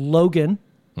Artist, Logan,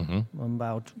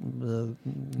 about the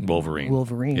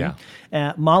Wolverine.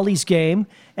 Yeah. Molly's Game,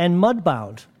 and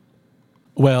Mudbound.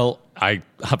 Well, I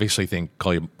obviously think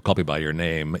Call Me By Your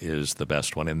Name is the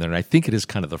best one in there, and I think it is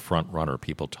kind of the front runner.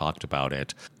 People talked about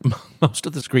it. Most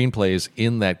of the screenplays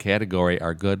in that category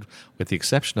are good, with the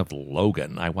exception of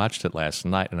Logan. I watched it last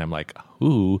night, and I'm like,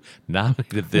 who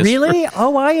nominated this? Really?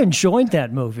 I enjoyed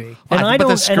that movie, and But I don't.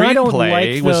 the And I don't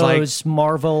screenplay like was like- those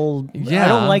Marvel. Yeah, I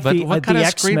don't like but the what kind of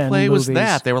X-Men screenplay was movies.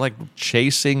 that? They were like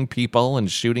chasing people and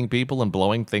shooting people and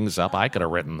blowing things up. I could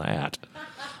have written that.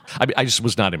 I just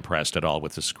was not impressed at all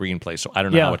with the screenplay, so I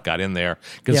don't know how it got in there,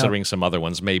 considering some other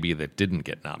ones maybe that didn't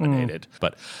get nominated.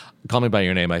 But Call Me By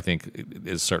Your Name, I think,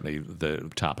 is certainly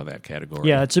the top of that category.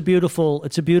 Yeah, it's a beautiful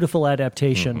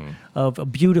adaptation of a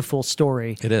beautiful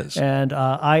story. It is. And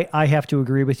I have to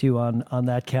agree with you on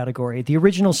that category. The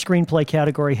original screenplay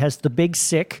category has The Big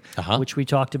Sick, which we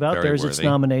talked about. Very There's its worthy.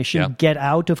 nomination. Yep. Get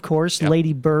Out, of course. Yep.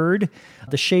 Lady Bird.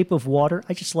 The Shape of Water.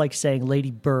 I just like saying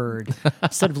Lady Bird.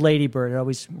 Instead of Lady Bird, it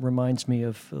always reminds me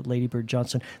of Lady Bird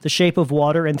Johnson. The Shape of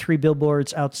Water and Three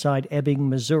Billboards Outside Ebbing,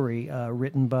 Missouri,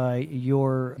 written by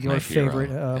your favorite,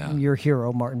 your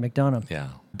hero, Martin McDonough. Yeah,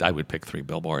 I would pick Three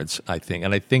Billboards, I think.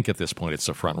 And I think at this point it's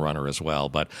a front runner as well.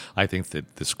 But I think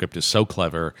that the script is so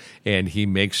clever, and he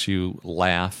makes you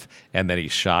laugh, and then he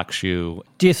shocks you.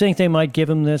 Do you think they might give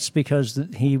him this because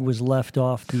he was left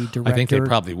off the director? I think they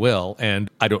probably will. And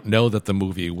I don't know that the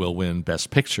movie will win Best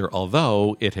Picture,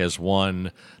 although it has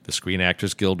won the Screen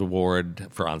Actors Guild Award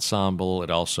for Ensemble.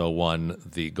 It also won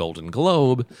the Golden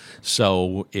Globe,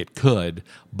 so it could.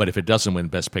 But if it doesn't win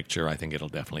Best Picture, I think it'll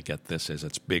definitely get this as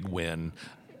its big win,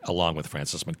 along with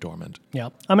Frances McDormand. Yeah.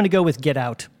 I'm going to go with Get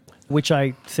Out, which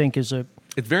I think is a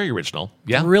It's very original.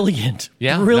 Yeah. brilliant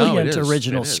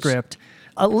original It is. script.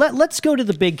 Let's go to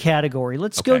the big category.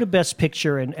 Let's go to Best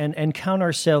Picture and count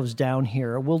ourselves down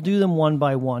here. We'll do them one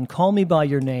by one. Call Me By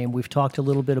Your Name. We've talked a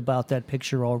little bit about that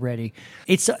picture already.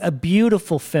 It's a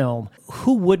beautiful film.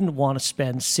 Who wouldn't want to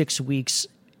spend 6 weeks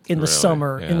in the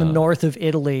summer in the north of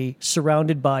Italy,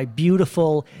 surrounded by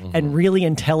beautiful and really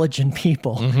intelligent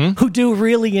people who do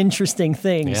really interesting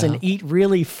things and eat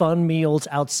really fun meals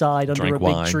outside under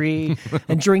big tree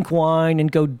and drink wine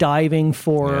and go diving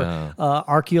for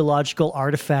archaeological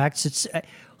artifacts. It's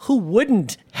who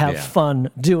wouldn't have fun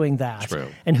doing that? True.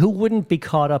 And who wouldn't be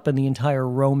caught up in the entire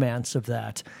romance of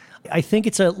that? I think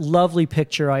it's a lovely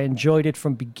picture. I enjoyed it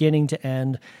from beginning to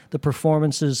end. The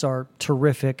performances are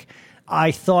terrific.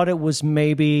 I thought it was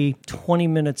maybe 20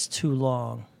 minutes too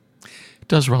long. It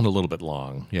does run a little bit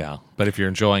long, yeah. But if you're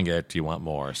enjoying it, you want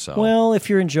more. So Well, if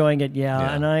you're enjoying it,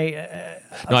 and no,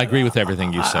 I agree with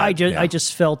everything you said. I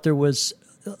just felt there was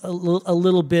a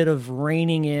little bit of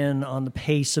reining in on the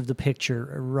pace of the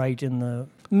picture right in the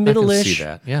middle-ish. I can see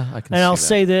that. Yeah, I can see that. And I'll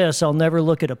say this, I'll never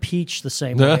look at a peach the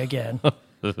same way again.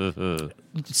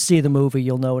 See the movie,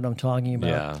 you'll know what I'm talking about.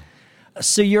 Yeah.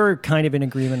 So you're kind of in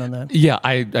agreement on that? Yeah,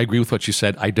 I agree with what you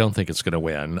said. I don't think it's going to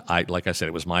win. Like I said,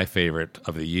 it was my favorite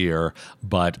of the year,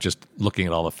 but just looking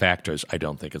at all the factors, I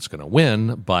don't think it's going to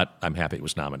win, but I'm happy it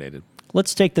was nominated.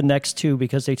 Let's take the next two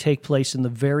because they take place in the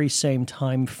very same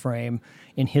time frame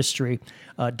in history,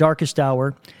 Darkest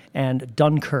Hour and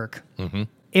Dunkirk. Mm-hmm.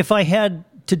 If I had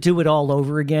to do it all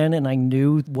over again and I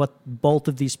knew what both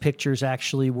of these pictures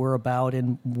actually were about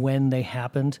and when they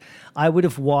happened, I would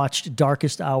have watched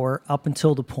Darkest Hour up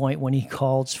until the point when he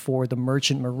calls for the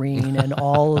Merchant Marine and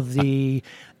all of the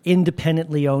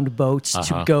independently owned boats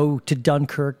to go to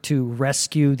Dunkirk to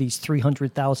rescue these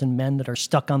 300,000 men that are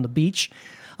stuck on the beach.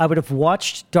 I would have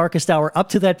watched Darkest Hour up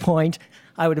to that point.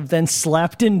 I would have then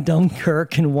slapped in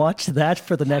Dunkirk and watched that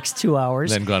for the next 2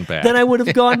 hours. Then gone back. Then I would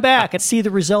have gone back and see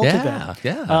the result of it.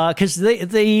 Yeah. Because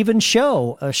they even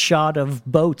show a shot of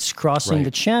boats crossing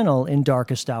the channel in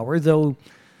Darkest Hour, though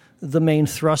the main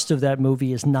thrust of that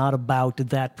movie is not about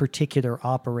that particular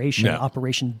operation,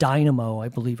 Operation Dynamo, I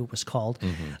believe it was called.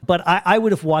 Mm-hmm. But I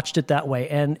would have watched it that way.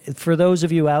 And for those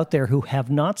of you out there who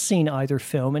have not seen either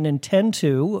film and intend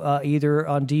to, either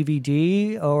on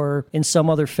DVD or in some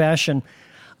other fashion,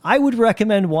 I would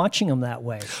recommend watching them that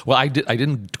way. Well, I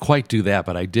didn't quite do that,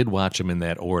 but I did watch them in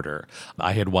that order.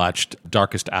 I had watched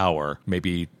Darkest Hour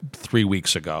maybe 3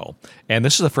 weeks ago. And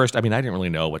this is the first, I didn't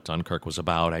really know what Dunkirk was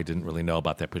about. I didn't really know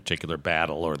about that particular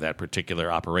battle or that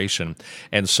particular operation.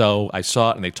 And so I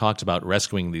saw it, and they talked about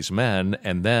rescuing these men.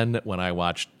 And then when I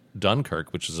watched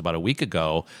Dunkirk, which was about a week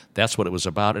ago, that's what it was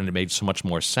about, and it made so much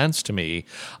more sense to me.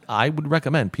 I would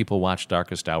recommend people watch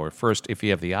Darkest Hour first if you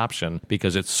have the option,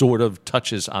 because it sort of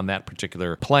touches on that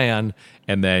particular plan,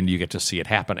 and then you get to see it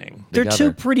happening. They're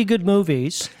two pretty good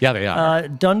movies. Yeah, they are.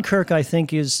 Dunkirk, I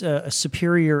think, is a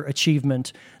superior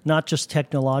achievement, not just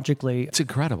technologically. It's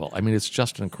incredible. It's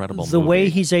just an incredible movie. The way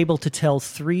he's able to tell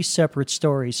three separate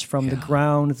stories from the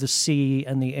ground, the sea,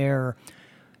 and the air,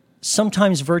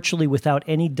 sometimes virtually without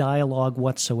any dialogue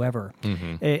whatsoever,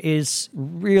 is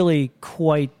really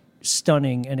quite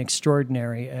stunning and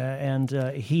extraordinary. And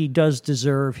he does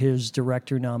deserve his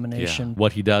director nomination. Yeah.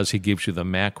 What he does, he gives you the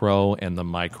macro and the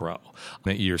micro.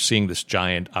 You're seeing this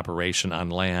giant operation on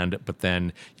land, but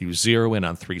then you zero in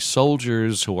on three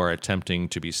soldiers who are attempting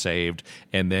to be saved,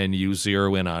 and then you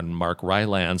zero in on Mark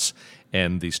Rylance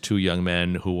and these two young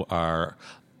men who are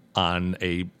on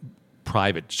a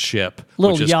private ship,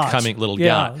 little which is yacht.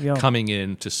 Coming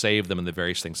in to save them and the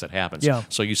various things that happens. Yeah.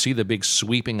 So you see the big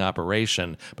sweeping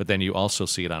operation, but then you also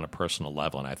see it on a personal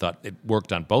level. And I thought it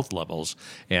worked on both levels,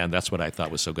 and that's what I thought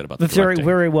was so good about the directing.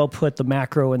 Very well put, the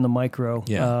macro and the micro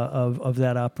of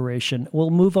that operation. We'll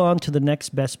move on to the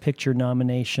next Best Picture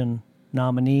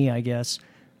nominee, I guess.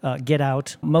 Get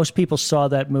Out. Most people saw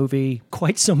that movie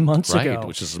quite some months ago.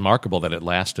 Which is remarkable that it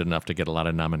lasted enough to get a lot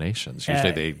of nominations.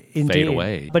 Usually they fade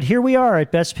away. But here we are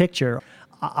at Best Picture.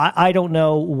 I don't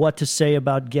know what to say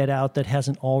about Get Out that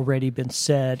hasn't already been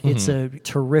said. Mm-hmm. It's a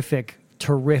terrific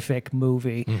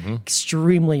movie. Mm-hmm.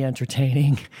 Extremely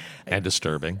entertaining. And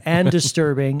disturbing.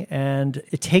 And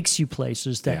it takes you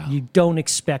places that you don't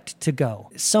expect to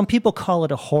go. Some people call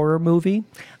it a horror movie.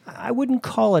 I wouldn't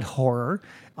call it horror.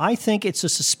 I think it's a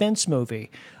suspense movie.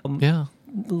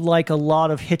 Like a lot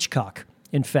of Hitchcock,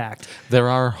 in fact. There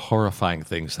are horrifying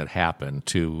things that happen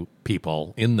to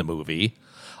people in the movie.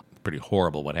 Pretty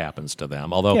horrible what happens to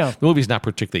them. Although the movie's not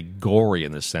particularly gory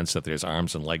in the sense that there's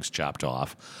arms and legs chopped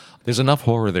off. There's enough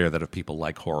horror there that if people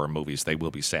like horror movies, they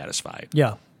will be satisfied.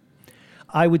 Yeah.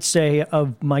 I would say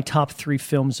of my top 3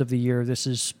 films of the year, this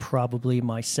is probably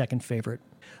my second favorite.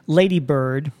 Lady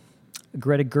Bird,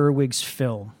 Greta Gerwig's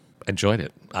film. Enjoyed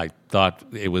it. I thought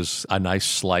it was a nice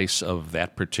slice of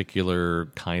that particular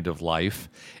kind of life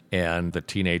and the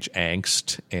teenage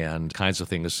angst and kinds of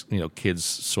things, kids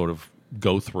sort of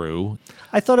go through.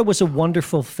 I thought it was a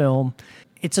wonderful film.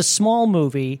 It's a small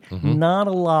movie. Mm-hmm. Not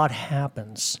a lot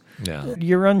happens. Yeah.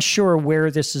 You're unsure where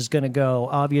this is going to go.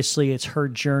 Obviously, it's her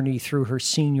journey through her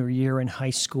senior year in high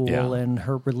school and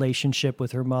her relationship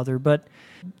with her mother, but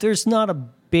there's not a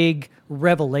big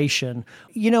revelation.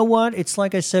 You know what? It's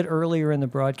like I said earlier in the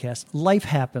broadcast. Life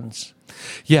happens.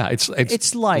 Yeah, it's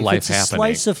life. Life it's happening. A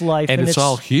slice of life, and it's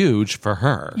all huge for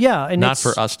her. Yeah, and not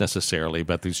for us necessarily,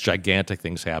 but these gigantic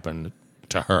things happen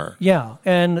to her. Yeah,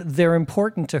 and they're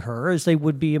important to her as they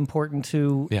would be important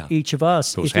to each of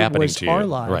us if it was our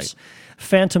lives. Right.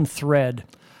 Phantom Thread.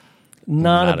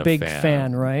 Not a big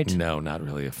fan, right? No, not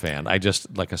really a fan. I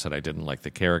just, like I said, I didn't like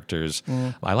the characters.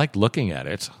 I liked looking at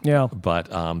it, but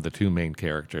the two main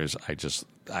characters,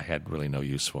 I had really no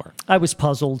use for. I was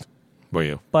puzzled. Were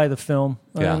you? by the film.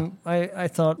 Yeah. I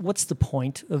thought, what's the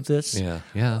point of this?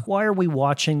 Yeah. Why are we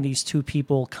watching these two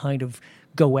people kind of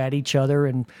go at each other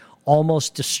and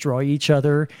almost destroy each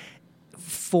other?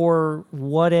 For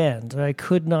what end? I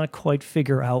could not quite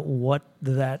figure out what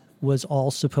that was all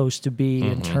supposed to be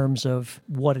in terms of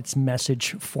what its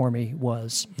message for me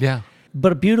was. Yeah.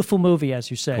 But a beautiful movie,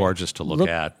 as you say. Gorgeous to look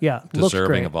at. Yeah,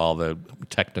 Deserving of all the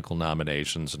technical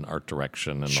nominations and art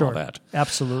direction and all that.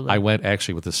 Absolutely. I went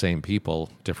actually with the same people,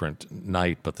 different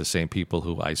night, but the same people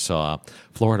who I saw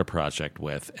Florida Project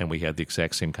with, and we had the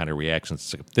exact same kind of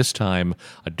reactions. This time,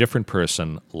 a different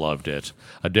person loved it.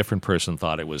 A different person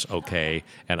thought it was okay,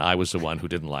 and I was the one who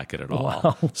didn't like it at all.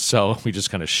 Wow. So we just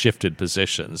kind of shifted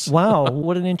positions. Wow,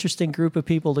 what an interesting group of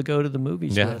people to go to the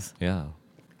movies with. Yeah.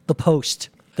 The Post,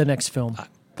 the next film.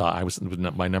 I was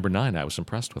my number 9. I was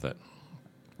impressed with it.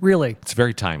 Really? It's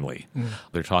very timely.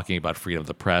 They're talking about freedom of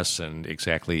the press and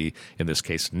exactly, in this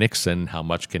case, Nixon, how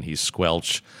much can he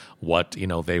squelch what,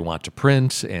 they want to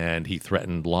print, and he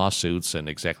threatened lawsuits, and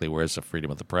exactly where's the freedom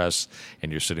of the press,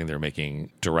 and you're sitting there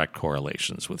making direct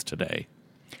correlations with today.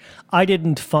 I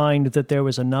didn't find that there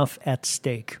was enough at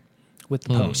stake with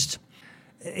the Post.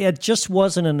 It just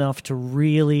wasn't enough to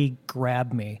really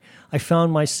grab me. I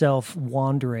found myself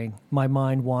my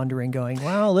mind wandering, going,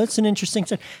 wow, that's an interesting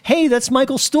thing. Hey, that's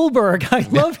Michael Stuhlbarg. I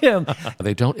love him.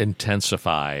 They don't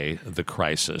intensify the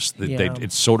crisis. Yeah.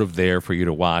 It's sort of there for you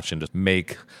to watch and to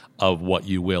make of what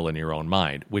you will in your own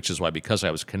mind, which is why, because I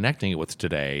was connecting it with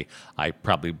today, I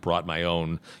probably brought my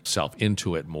own self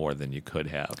into it more than you could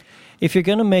have. If you're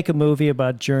going to make a movie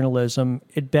about journalism,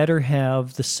 it better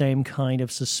have the same kind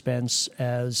of suspense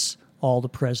as All the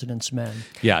President's Men.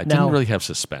 Yeah, it didn't really have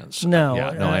suspense. No.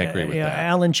 I agree with that.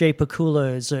 Alan J.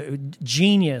 Pakula is a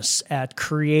genius at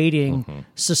creating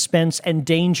suspense and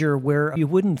danger where you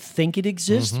wouldn't think it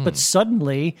exists, but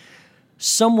suddenly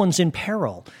someone's in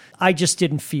peril. I just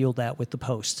didn't feel that with The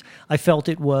Post. I felt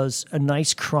it was a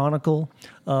nice chronicle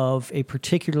of a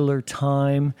particular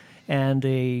time and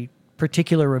a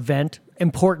particular event,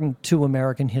 important to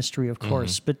American history, of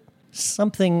course, but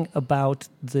something about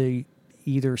the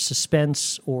either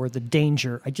suspense or the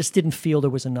danger, I just didn't feel there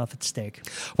was enough at stake.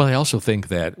 Well, I also think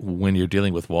that when you're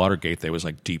dealing with Watergate, there was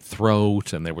like Deep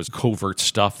Throat and there was covert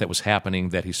stuff that was happening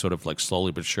that he sort of like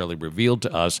slowly but surely revealed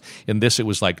to us. In this, it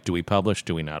was like, do we publish,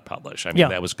 do we not publish? I mean,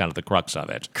 that was kind of the crux of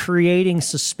it. Creating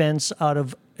suspense out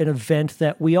of an event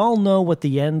that we all know what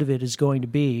the end of it is going to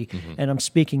be, and I'm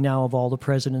speaking now of All the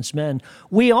President's Men,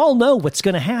 we all know what's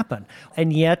going to happen.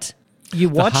 And yet, you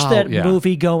watch that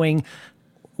movie going,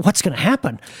 what's going to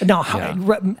happen? Now,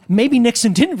 maybe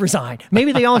Nixon didn't resign.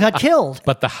 Maybe they all got killed.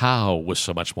 But the how was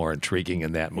so much more intriguing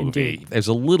in that movie. Indeed. There's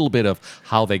a little bit of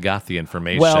how they got the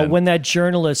information. Well, when that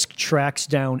journalist tracks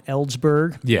down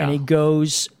Ellsberg and he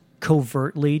goes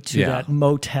covertly to that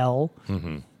motel,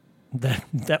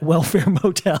 that welfare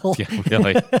motel. Yeah,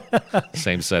 really.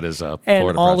 Same set as Florida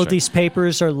and all Project. of these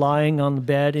papers are lying on the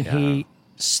bed, and he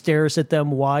stares at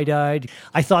them wide-eyed.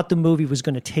 I thought the movie was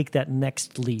going to take that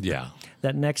next leap. Yeah.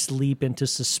 That next leap into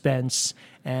suspense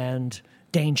and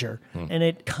danger, and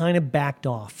it kind of backed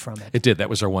off from it. It did. That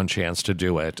was our one chance to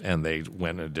do it, and they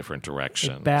went in a different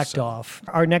direction. It backed off.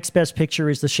 Our next best picture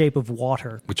is The Shape of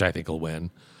Water, which I think will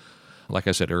win. Like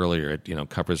I said earlier, it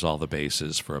covers all the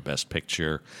bases for a Best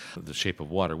Picture. The Shape of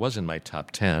Water was in my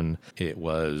top 10. It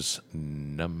was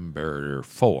number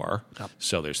 4.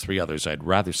 So there's 3 others I'd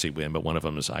rather see win, but one of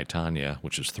them is I, Tonya,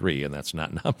 which is 3, and that's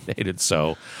not nominated.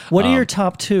 So, what are your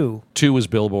top 2? 2 was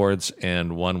Billboards,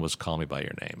 and 1 was Call Me by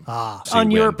Your Name.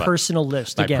 On your personal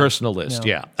list, my again. personal list,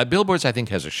 yeah. Billboards, I think,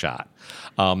 has a shot.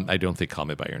 I don't think Call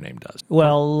Me by Your Name does.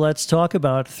 Well, let's talk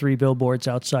about 3 Billboards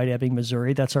Outside Ebbing,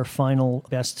 Missouri. That's our final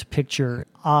Best Picture.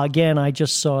 Again, I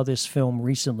just saw this film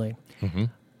recently.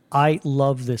 I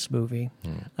love this movie.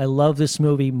 I love this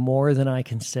movie more than I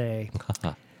can say.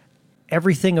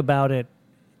 Everything about it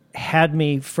had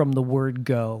me from the word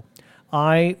go.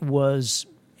 I was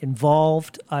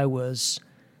involved. I was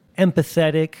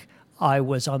empathetic. I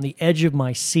was on the edge of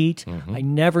my seat. I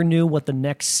never knew what the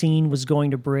next scene was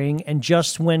going to bring. And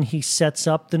just when he sets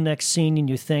up the next scene and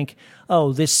you think,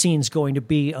 oh, this scene's going to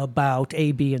be about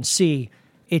A, B, and C,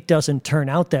 it doesn't turn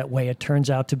out that way. It turns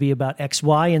out to be about X,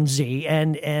 Y, and Z.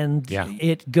 And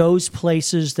it goes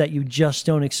places that you just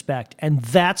don't expect. And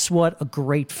that's what a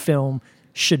great film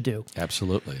should do.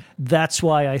 Absolutely. That's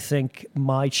why I think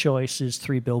my choice is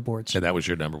 3 Billboards. And that was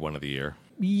your number 1 of the year?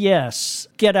 Yes.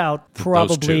 Get Out,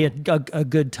 probably a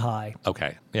good tie.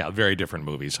 Okay. Yeah, very different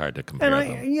movies. Hard to compare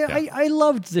them. I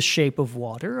loved The Shape of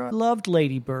Water. I loved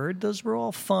Lady Bird. Those were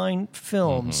all fine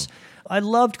films. I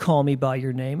loved Call Me by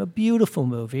Your Name, a beautiful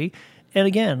movie. And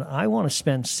again, I want to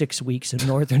spend 6 weeks in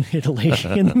northern Italy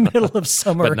in the middle of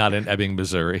summer. But not in Ebbing,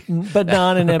 Missouri. But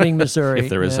not in Ebbing, Missouri. If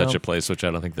there is such a place, which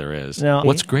I don't think there is. No.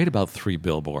 What's great about Three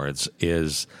Billboards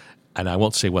is, and I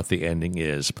won't say what the ending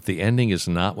is, but the ending is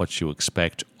not what you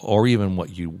expect or even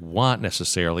what you want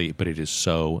necessarily, but it is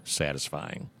so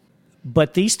satisfying.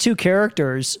 But these two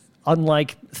characters,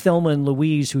 unlike Thelma and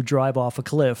Louise who drive off a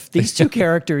cliff, these two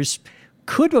characters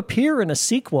could appear in a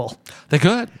sequel. They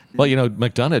could. Well,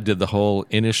 McDonough did the whole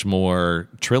Inishmore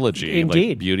trilogy, Indeed.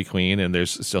 like Beauty Queen, and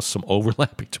there's still some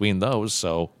overlap between those,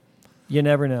 so... You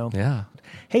never know. Yeah.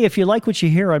 Hey, if you like what you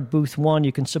hear on Booth One,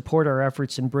 you can support our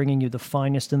efforts in bringing you the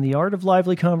finest in the art of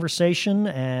lively conversation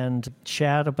and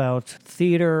chat about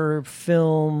theater,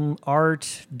 film,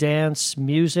 art, dance,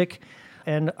 music,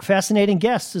 and fascinating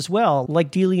guests as well,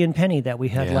 like Dealey and Penny that we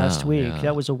had last week. Yeah.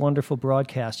 That was a wonderful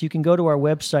broadcast. You can go to our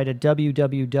website at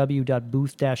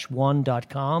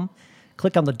www.booth-1.com.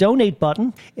 Click on the donate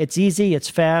button. It's easy, it's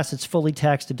fast, it's fully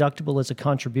tax deductible as a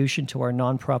contribution to our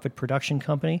nonprofit production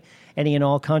company. Any and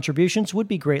all contributions would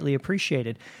be greatly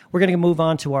appreciated. We're going to move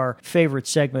on to our favorite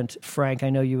segment. Frank, I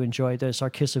know you enjoyed this,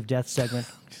 our Kiss of Death segment.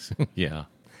 Yeah.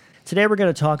 Today we're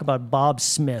going to talk about Bob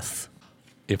Smith.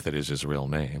 If that is his real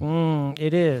name.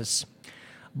 It is.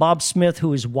 Bob Smith,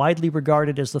 who is widely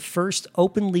regarded as the first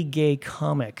openly gay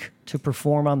comic to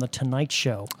perform on The Tonight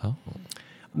Show. Oh.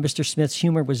 Mr. Smith's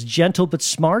humor was gentle but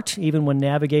smart, even when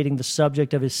navigating the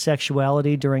subject of his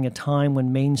sexuality during a time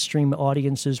when mainstream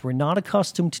audiences were not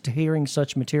accustomed to hearing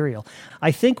such material.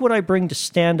 I think what I bring to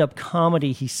stand-up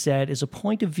comedy, he said, is a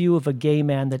point of view of a gay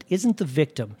man that isn't the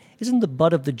victim, isn't the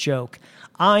butt of the joke.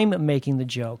 I'm making the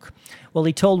joke. Well,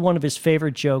 he told one of his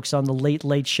favorite jokes on The Late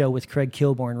Late Show with Craig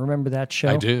Kilborn. Remember that show?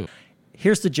 I do.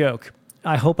 Here's the joke.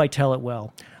 I hope I tell it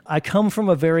well. I come from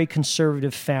a very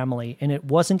conservative family, and it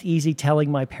wasn't easy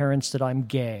telling my parents that I'm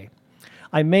gay.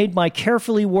 I made my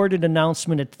carefully worded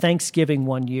announcement at Thanksgiving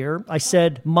one year. I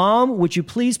said, "Mom, would you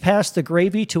please pass the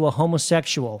gravy to a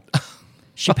homosexual?"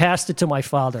 She passed it to my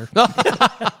father.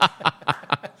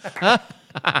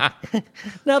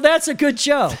 Now, that's a good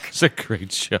joke. It's a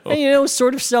great show. And,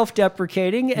 sort of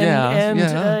self-deprecating,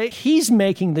 and he's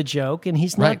making the joke, and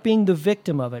he's not being the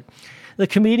victim of it. The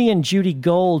comedian Judy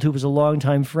Gold, who was a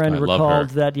longtime friend, recalled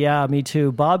that, yeah, me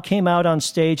too. Bob came out on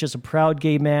stage as a proud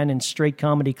gay man in straight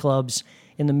comedy clubs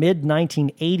in the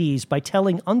mid-1980s by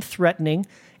telling unthreatening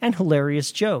and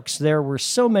hilarious jokes. There were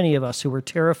so many of us who were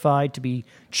terrified to be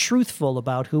truthful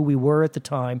about who we were at the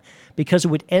time because it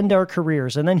would end our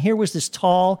careers. And then here was this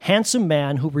tall, handsome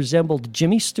man who resembled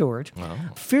Jimmy Stewart,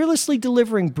 fearlessly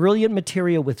delivering brilliant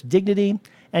material with dignity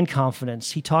and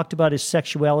confidence. He talked about his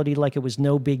sexuality like it was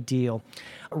no big deal.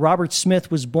 Robert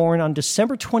Smith was born on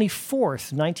December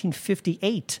 24th,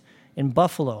 1958 in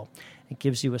Buffalo. It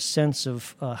gives you a sense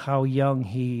of how young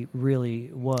he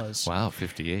really was. Wow,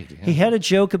 58. Yeah. He had a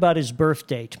joke about his birth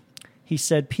date. He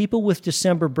said, "People with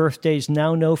December birthdays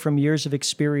now know from years of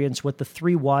experience what the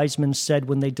three wise men said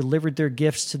when they delivered their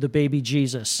gifts to the baby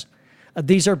Jesus.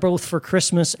 These are both for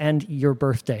Christmas and your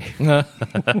birthday."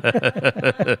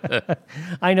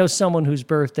 I know someone whose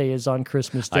birthday is on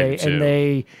Christmas Day, and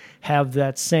they have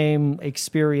that same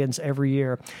experience every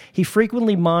year. He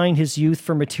frequently mined his youth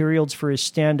for materials for his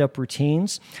stand-up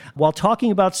routines. While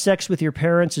talking about sex with your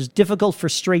parents is difficult for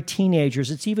straight teenagers,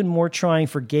 it's even more trying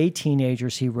for gay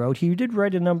teenagers, he wrote. He did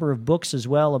write a number of books as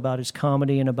well about his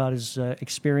comedy and about his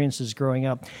experiences growing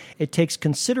up. It takes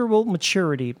considerable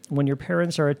maturity when your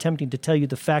parents are attempting to tell you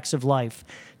the facts of life,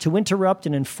 to interrupt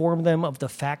and inform them of the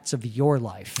facts of your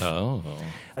life. Oh.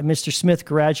 Mr. Smith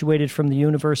graduated from the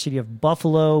University of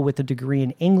Buffalo with a degree in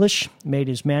English, made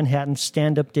his Manhattan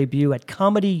stand-up debut at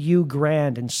Comedy U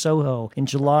Grand in Soho in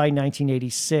July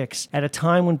 1986, at a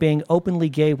time when being openly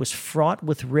gay was fraught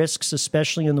with risks,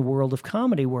 especially in the world of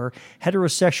comedy, where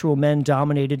heterosexual men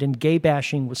dominated and gay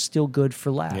bashing was still good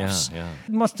for laughs.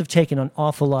 It must have taken an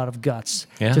awful lot of guts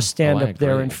to stand up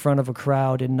there in front of a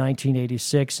crowd in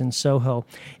 1986 in Soho.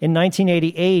 In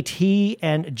 1988, he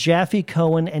and Jaffe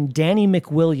Cohen and Danny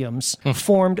McWilliams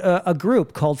formed a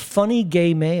group called Funny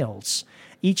Gay Males.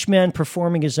 Each man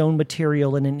performing his own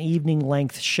material in an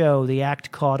evening-length show. The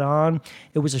act caught on.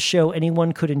 It was a show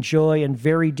anyone could enjoy and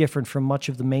very different from much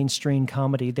of the mainstream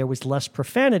comedy. There was less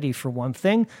profanity, for one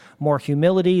thing, more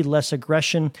humility, less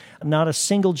aggression, not a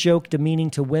single joke demeaning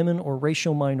to women or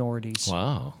racial minorities.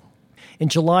 Wow. In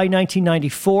July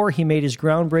 1994, he made his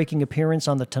groundbreaking appearance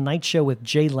on The Tonight Show with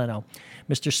Jay Leno.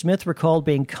 Mr. Smith recalled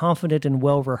being confident and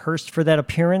well-rehearsed for that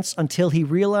appearance until he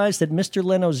realized that Mr.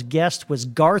 Leno's guest was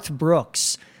Garth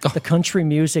Brooks, the country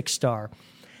music star.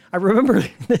 I remember,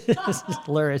 this is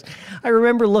hilarious. I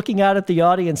remember looking out at the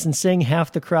audience and seeing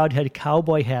half the crowd had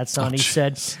cowboy hats on. He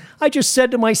said, I just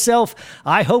said to myself,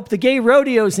 I hope the gay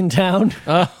rodeo's in town.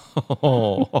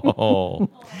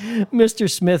 Mr.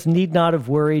 Smith need not have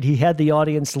worried. He had the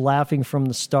audience laughing from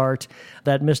the start.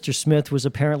 That Mr. Smith was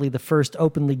apparently the first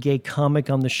openly gay comic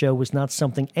on the show was not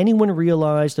something anyone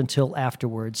realized until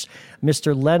afterwards.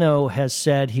 Mr. Leno has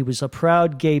said he was a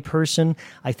proud gay person.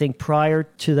 I think prior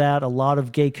to that, a lot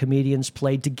of gay comedians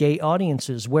played to gay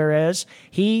audiences, whereas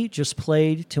he just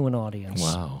played to an audience.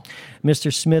 Wow.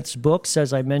 Mr. Smith's books,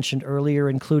 as I mentioned earlier,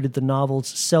 included the novels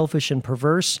Selfish and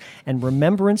Perverse and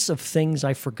Remembrance of Things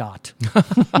I Forgot.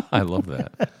 I love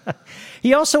that.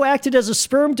 He also acted as a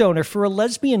sperm donor for a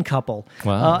lesbian couple.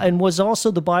 Wow. And was also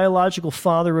the biological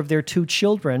father of their 2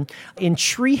 children. In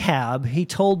Treehab, he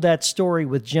told that story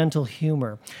with gentle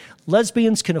humor.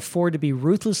 Lesbians can afford to be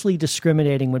ruthlessly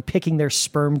discriminating when picking their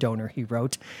sperm donor, he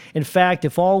wrote. In fact,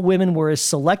 if all women were as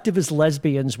selective as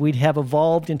lesbians, we'd have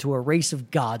evolved into a race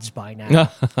of gods by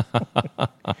now.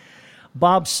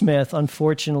 Bob Smith,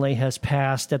 unfortunately, has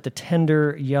passed at the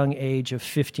tender young age of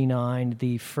 59,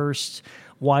 the first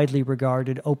widely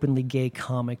regarded openly gay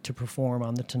comic to perform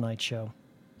on The Tonight Show.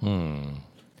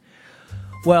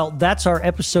 Well, that's our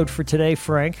episode for today,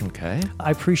 Frank. Okay. I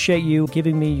appreciate you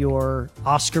giving me your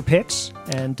Oscar picks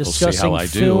and discussing We'll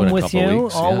see how I do film in a with couple you.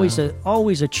 weeks,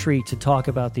 Always a treat to talk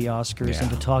about the Oscars and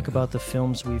to talk about the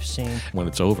films we've seen. When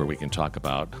it's over, we can talk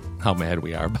about how mad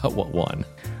we are about what won.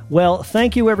 Well,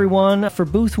 thank you, everyone. For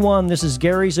Booth 1, this is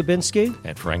Gary Zabinski.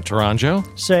 And Frank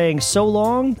Taranjo. Saying so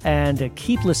long and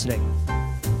keep listening.